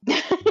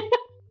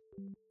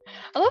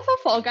 I love how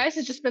Fall Guys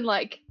has just been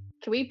like,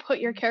 can we put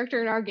your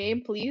character in our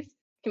game, please?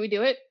 Can we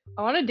do it?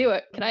 I want to do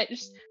it.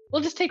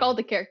 We'll just take all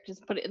the characters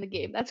and put it in the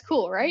game. That's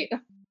cool, right?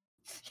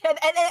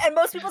 And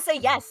most people say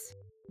yes.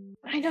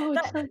 I know,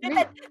 it's so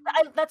great.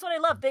 That's what I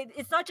love.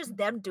 It's not just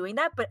them doing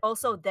that, but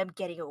also them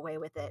getting away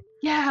with it.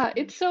 Yeah,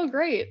 it's so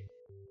great.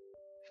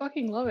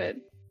 Fucking love it.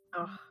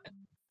 Oh.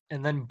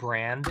 And then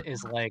Brand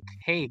is like,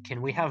 hey,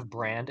 can we have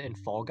Brand in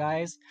Fall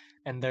Guys?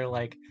 And they're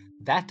like,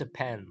 that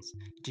depends.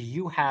 Do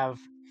you have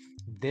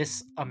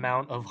this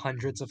amount of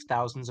hundreds of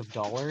thousands of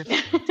dollars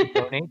to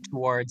donate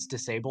towards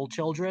disabled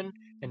children?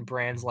 And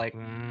Brand's like,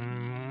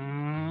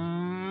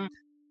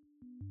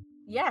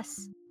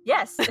 yes.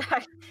 Yes.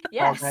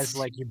 Fall Guys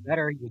like, you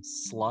better, you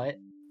slut.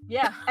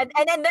 Yeah. And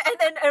then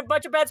a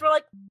bunch of bands were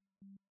like,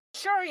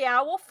 sure, yeah,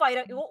 we'll fight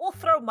it. We'll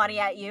throw money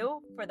at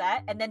you for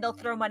that, and then they'll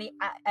throw money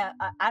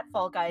at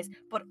Fall Guys,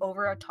 but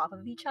over on top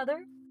of each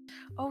other.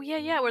 Oh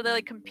yeah, where they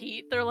like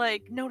compete. They're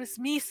like, "Notice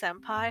me,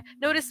 senpai.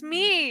 Notice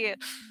me."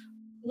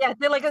 Yeah,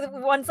 they're like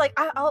one's like,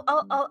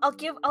 "I'll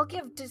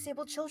give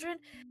disabled children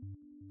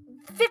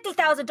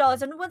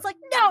 $50,000," and one's like,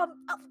 "No,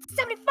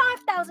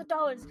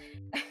 $75,000."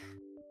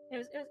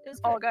 It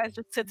was All Guys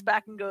just sits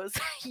back and goes,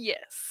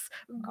 "Yes,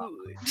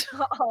 good."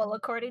 All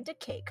according to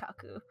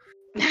Keikaku.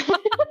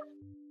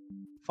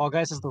 Fall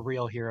Guys is the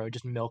real hero,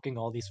 just milking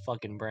all these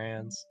fucking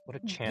brands. What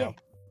a champ.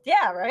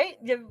 Yeah, right?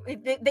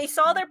 They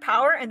saw their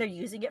power and they're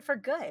using it for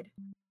good.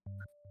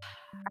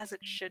 As it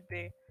should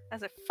be.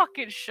 As it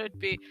fucking should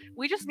be.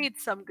 We just need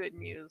some good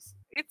news.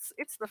 It's the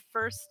it's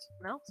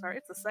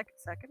the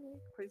second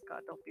week. Please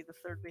God, don't be the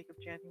third week of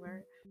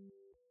January.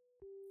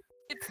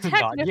 It's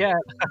Not yet.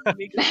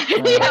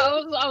 Yeah,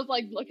 I was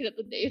like looking at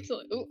the dates,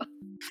 like, ooh.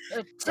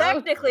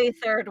 Technically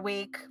third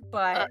week,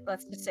 but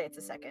let's just say it's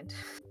the second.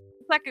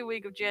 Second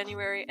week of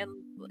January, and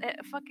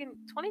fucking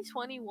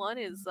 2021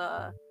 is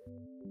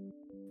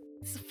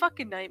it's a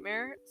fucking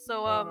nightmare.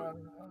 So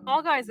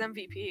Fall Guys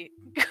MVP.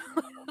 That's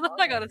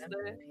what I gotta say.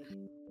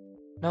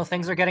 No,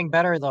 things are getting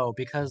better though,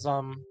 because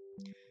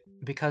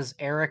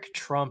Eric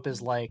Trump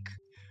is like,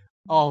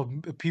 oh,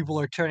 people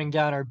are turning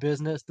down our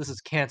business. This is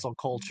cancel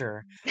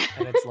culture,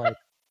 and it's like,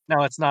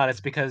 no, it's not.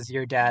 It's because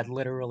your dad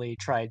literally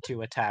tried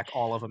to attack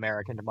all of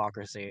American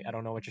democracy. I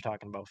don't know what you're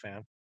talking about,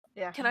 fam.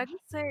 Yeah. Can I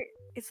just say,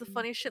 it's the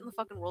funniest shit in the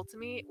fucking world to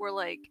me, where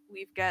like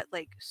we've got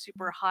like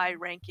super high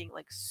ranking,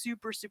 like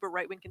super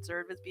right wing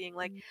conservatives being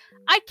like,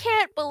 I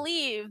can't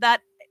believe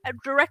that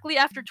directly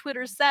after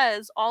Twitter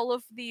says all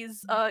of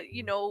these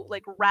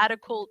like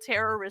radical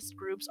terrorist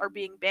groups are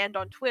being banned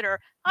on Twitter,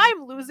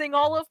 I'm losing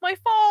all of my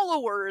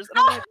followers. And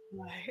I'm like,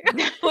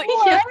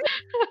 why?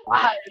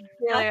 What?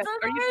 Yeah, That's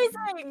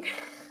amazing.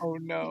 Oh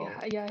no.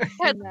 Yeah.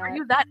 Are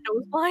you that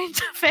nose blind,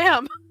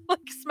 fam? Like,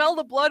 smell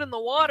the blood in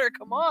the water.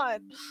 Come on.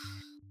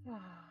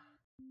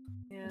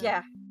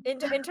 Yeah. In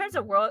terms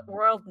of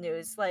world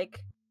news, like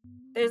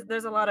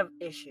there's a lot of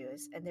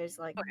issues, and there's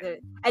like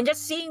and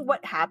just seeing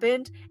what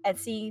happened and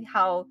seeing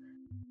how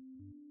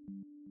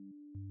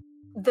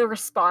the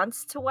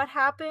response to what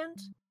happened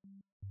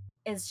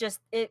is just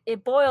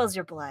it boils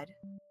your blood,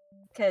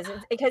 because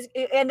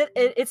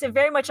it's a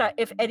very much a,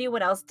 if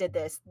anyone else did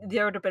this,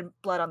 there would have been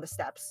blood on the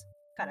steps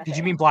kind of Did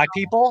thing. you mean black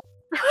people?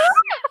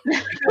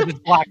 Because it's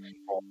black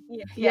people.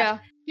 Yeah.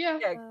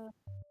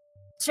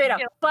 Straight up.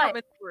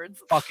 But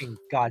Fucking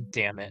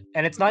goddamn it.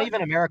 And it's not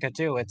even America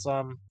too. It's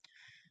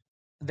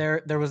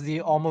there was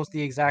almost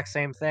the exact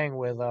same thing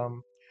with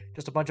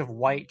just a bunch of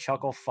white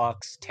chuckle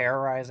fucks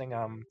terrorizing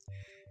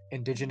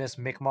indigenous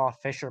Mi'kmaq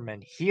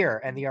fishermen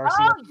here, and the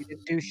RCMP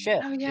didn't do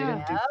shit. Oh, They yeah.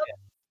 didn't do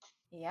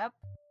shit. Yep.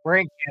 We're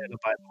in Canada,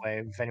 by the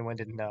way, if anyone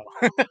didn't know.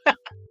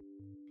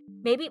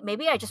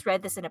 Maybe I just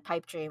read this in a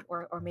pipe dream,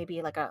 or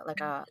maybe like a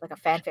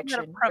fan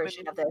fiction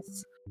version of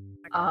this.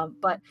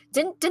 But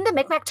didn't the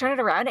Micmac turn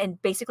it around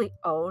and basically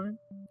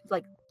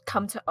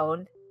come to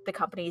own the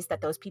companies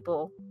that those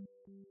people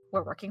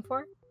were working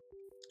for?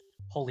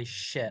 Holy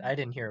shit, I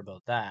didn't hear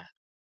about that.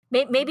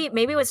 Maybe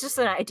it was just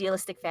an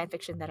idealistic fan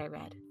fiction that I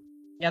read.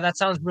 Yeah, that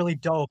sounds really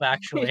dope,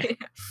 actually.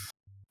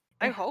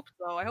 I hope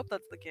so. I hope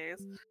that's the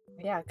case.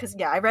 Yeah, because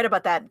I read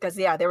about that, because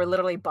they were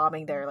literally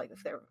bombing they're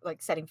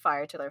setting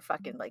fire to their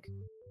fucking like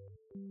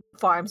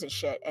farms and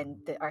shit, and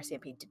the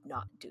RCMP did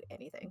not do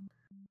anything.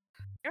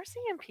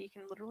 RCMP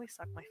can literally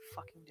suck my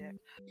fucking dick.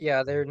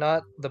 Yeah, they're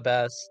not the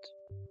best.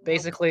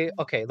 Basically,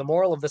 okay, the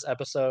moral of this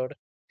episode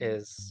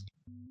is,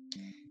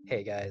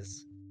 hey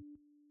guys,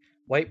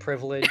 white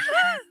privilege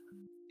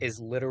is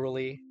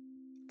literally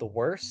the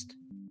worst.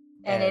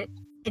 And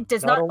it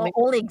does not not only-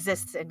 only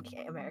exist in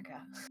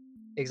America.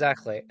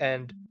 Exactly.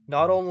 And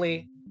not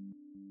only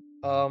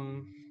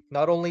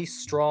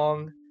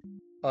strong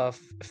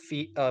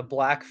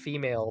black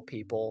female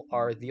people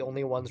are the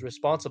only ones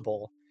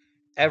responsible.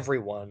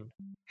 Everyone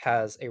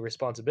has a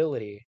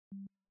responsibility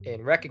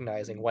in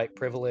recognizing white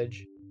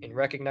privilege, in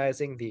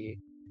recognizing the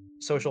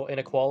social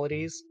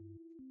inequalities,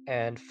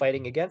 and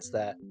fighting against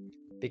that.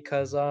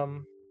 Because,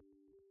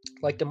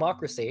 like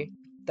democracy,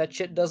 that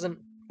shit doesn't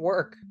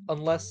work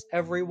unless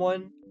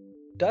everyone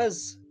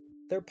does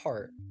their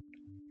part.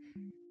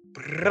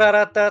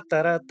 That's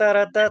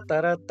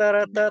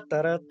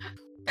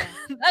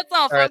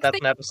all, All right, folks. that's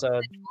an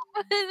episode.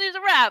 There's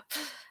a wrap.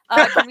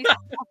 Can we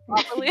stop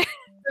properly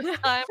this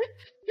time?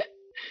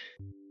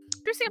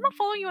 Lucy, I'm not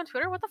following you on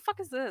Twitter. What the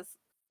fuck is this?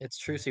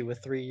 It's Trucy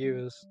with 3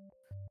 U's.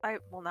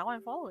 Well, now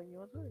I'm following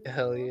you on Twitter.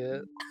 Hell yeah.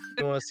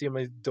 You want to see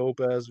my dope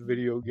ass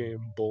video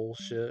game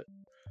bullshit?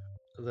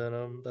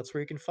 Then that's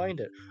where you can find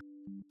it.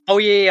 Oh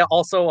yeah.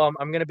 Also,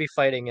 I'm gonna be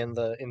fighting in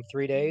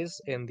 3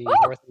 days in the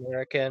North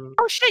American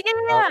Oh shit!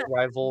 Yeah.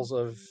 Rivals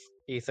of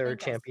Ether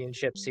Thank us.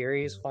 Championship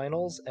Series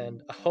finals,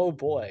 and oh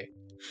boy,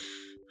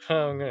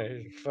 I'm gonna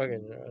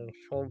fucking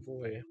oh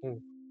boy,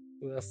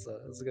 that's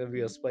gonna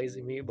be a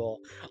spicy meatball.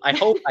 I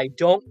hope I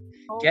don't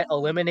get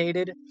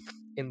eliminated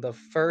in the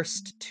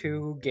first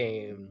 2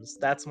 games.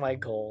 That's my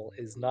goal,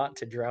 is not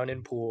to drown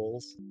in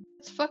pools.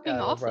 It's fucking I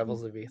love awesome.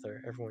 Rivals of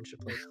Ether. Everyone should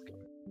play this game.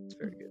 It's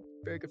very good.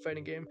 Very good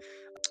fighting game.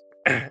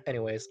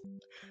 Anyways,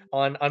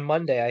 on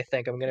Monday, I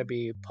think I'm gonna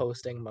be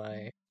posting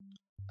my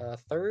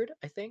third,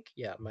 I think.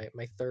 Yeah, my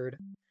third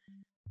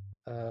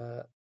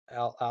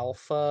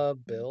alpha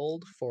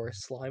build for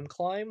Slime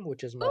Climb,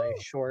 which is my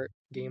short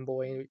Game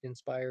Boy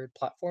inspired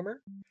platformer.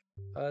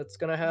 It's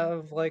gonna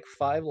have like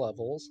 5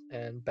 levels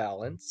and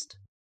balanced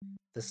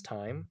this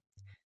time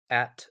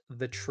at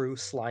the True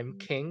Slime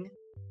King,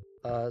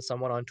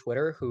 someone on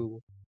Twitter who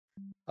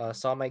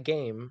saw my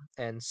game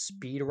and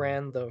speed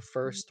ran the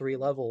first 3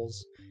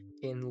 levels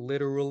in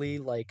literally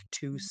like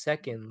 2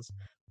 seconds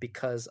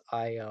because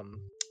I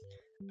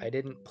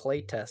didn't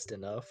play test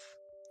enough,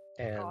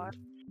 and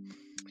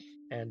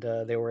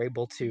they were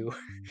able to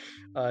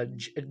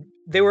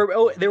they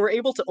were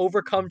able to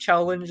overcome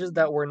challenges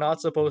that were not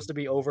supposed to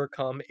be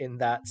overcome in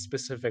that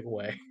specific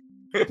way.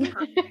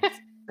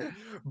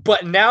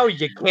 But now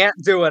you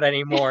can't do it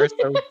anymore,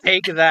 so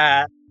take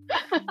that.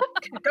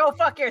 Go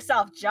fuck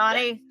yourself,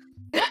 Johnny.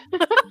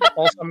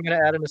 Also, I'm gonna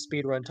add in a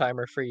speedrun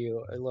timer for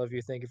you. I love you.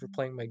 Thank you for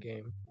playing my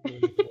game.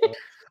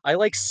 I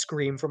like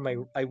scream from my.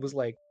 I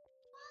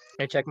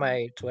checked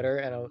my Twitter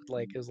and it was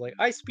like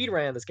I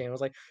speedran this game. I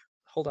was like,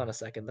 hold on a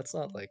second, that's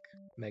not like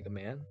Mega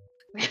Man.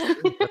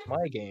 That's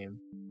my game.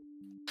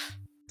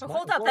 So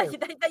hold up, that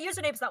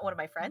username's not one of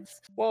my friends.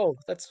 Whoa,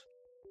 that's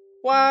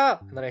wow!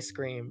 And then I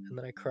screamed, and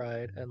then I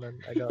cried, and then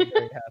I got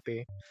very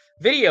happy.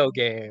 Video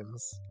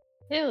games.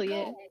 Hell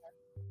yeah.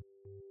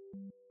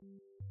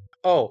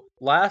 Oh,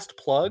 last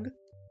plug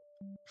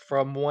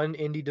from one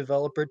indie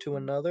developer to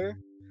another.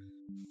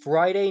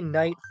 Friday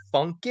Night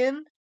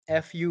Funkin',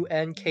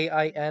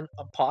 FUNKIN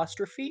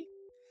apostrophe,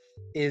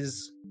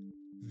 is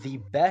the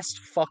best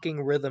fucking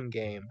rhythm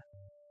game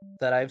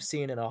that I've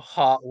seen in a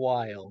hot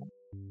while.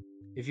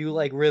 If you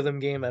like rhythm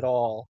game at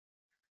all,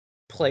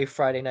 play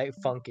Friday Night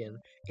Funkin'.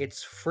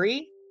 It's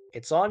free,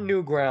 it's on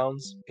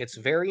Newgrounds, it's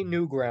very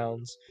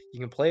Newgrounds.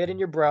 You can play it in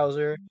your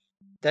browser.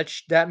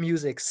 That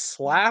music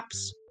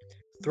slaps.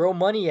 Throw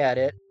money at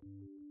it.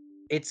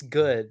 It's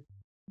good.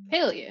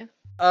 Hell yeah.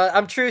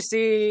 I'm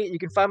Trucy. You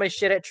can find my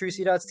shit at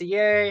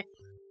trucy.ca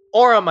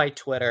or on my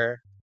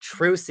Twitter,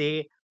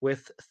 Trucy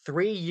with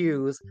 3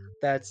 U's.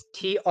 That's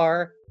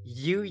TRUUUCY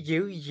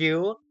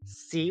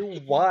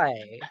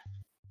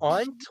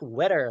on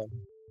Twitter,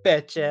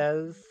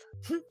 bitches.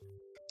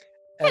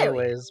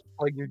 Anyways,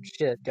 plug your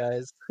shit,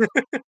 guys.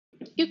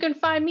 You can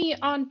find me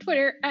on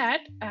Twitter at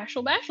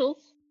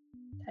AshelBashels.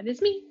 That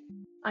is me.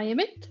 I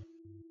am it.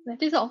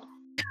 That is all.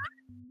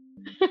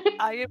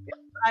 I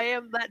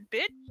am that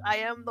bitch. I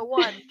am the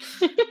one.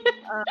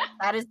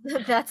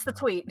 That's the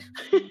tweet.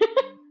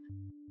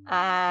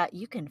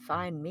 You can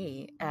find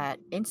me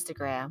at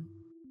Instagram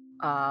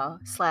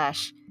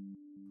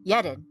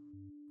 /Yedin,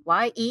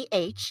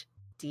 YEHDINH.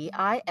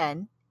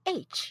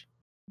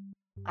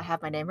 I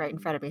have my name right in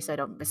front of me so I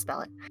don't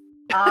misspell it.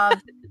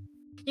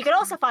 You can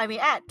also find me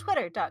at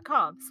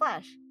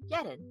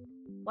twitter.com/Yedin,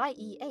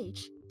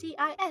 YEHDINH.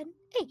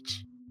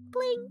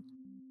 Bling.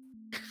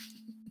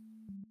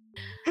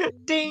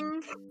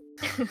 Ding.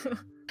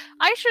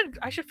 I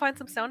should find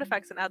some sound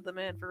effects and add them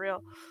in for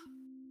real.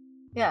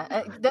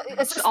 Yeah,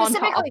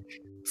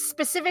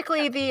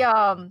 specifically the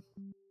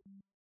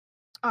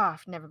Oh,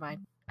 never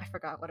mind. I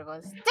forgot what it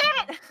was.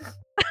 Damn it!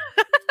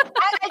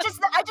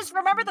 I just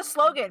remember the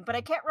slogan, but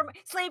I can't remember.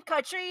 Sleep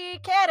Country,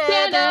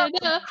 Canada.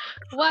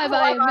 Why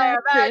buy a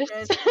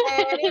mattress?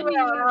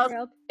 Anywhere else.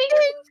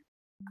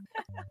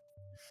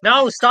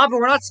 No, stop it.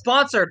 We're not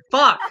sponsored.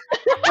 Fuck.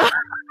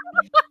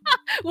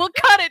 We'll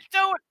cut it.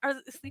 Don't.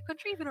 Is Sleep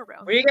Country even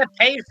around? We get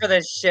paid for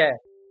this shit.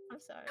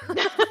 sorry.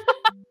 Unless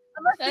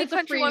That's Sleep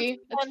Country wants free.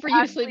 to That's fund free to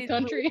Ashley's Sleep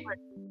Country.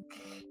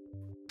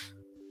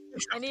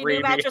 I need Freebie.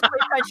 new mattress,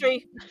 Sleep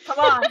Country. Come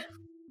on.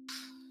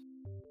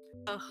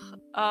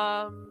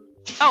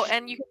 Oh,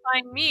 and you can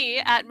find me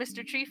at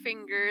Mr.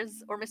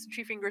 Treefingers or Mr.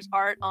 Treefingers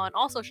Art on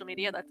all social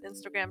media. That's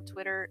Instagram,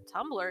 Twitter,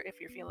 Tumblr if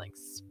you're feeling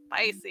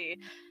spicy.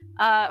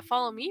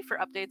 Follow me for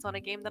updates on a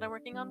game that I'm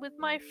working on with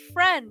my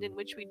friend, in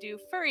which we do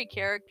furry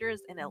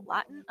characters in a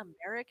Latin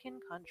American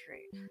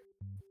country.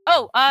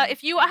 Oh,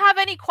 if you have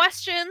any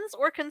questions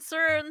or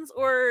concerns,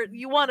 or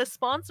you want to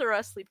sponsor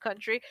us, Sleep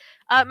Country,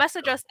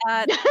 message us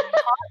at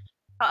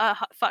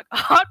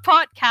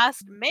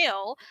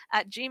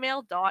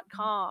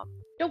hotpodcastmail@gmail.com.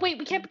 No, wait,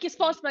 we can't get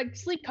sponsored by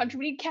Sleep Country.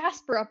 We need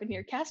Casper up in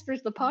here.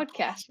 Casper's the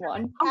podcast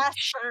one.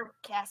 Casper,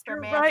 You're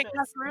man. right,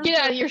 Casper.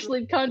 Get out of your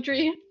Sleep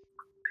Country.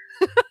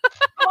 Come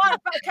on,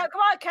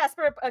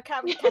 Casper,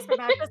 Casper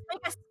Mattress.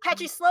 Make a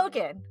catchy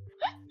slogan.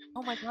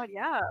 Oh my god,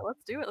 yeah,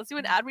 let's do it. Let's do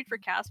an ad read for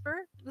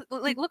Casper.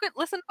 Like,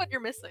 listen to what you're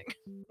missing.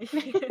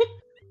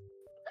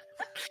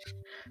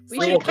 We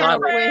Little should come up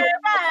Broadway. with.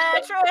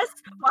 Mattress.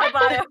 Why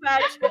buy a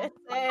mattress?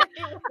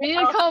 We need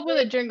to come up with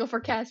a jingle for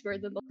Casper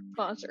that they'll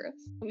sponsor us.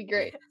 It'll be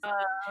great.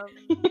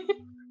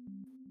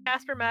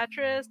 Casper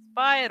mattress,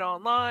 buy it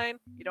online.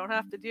 You don't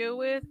have to deal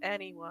with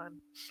anyone.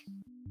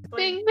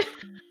 Bing.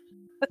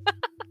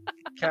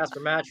 Casper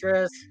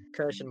mattress,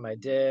 cushion my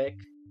dick.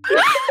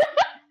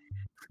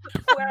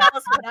 Where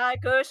else would I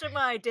cushion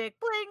my dick?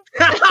 Bling.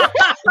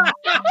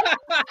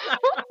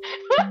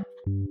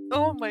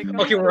 Oh my god.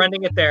 Okay, we're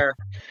ending it there.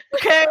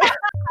 Okay,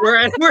 We're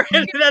ending.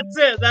 That's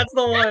it. That's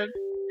the one.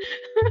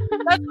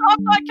 that's our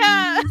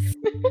podcast.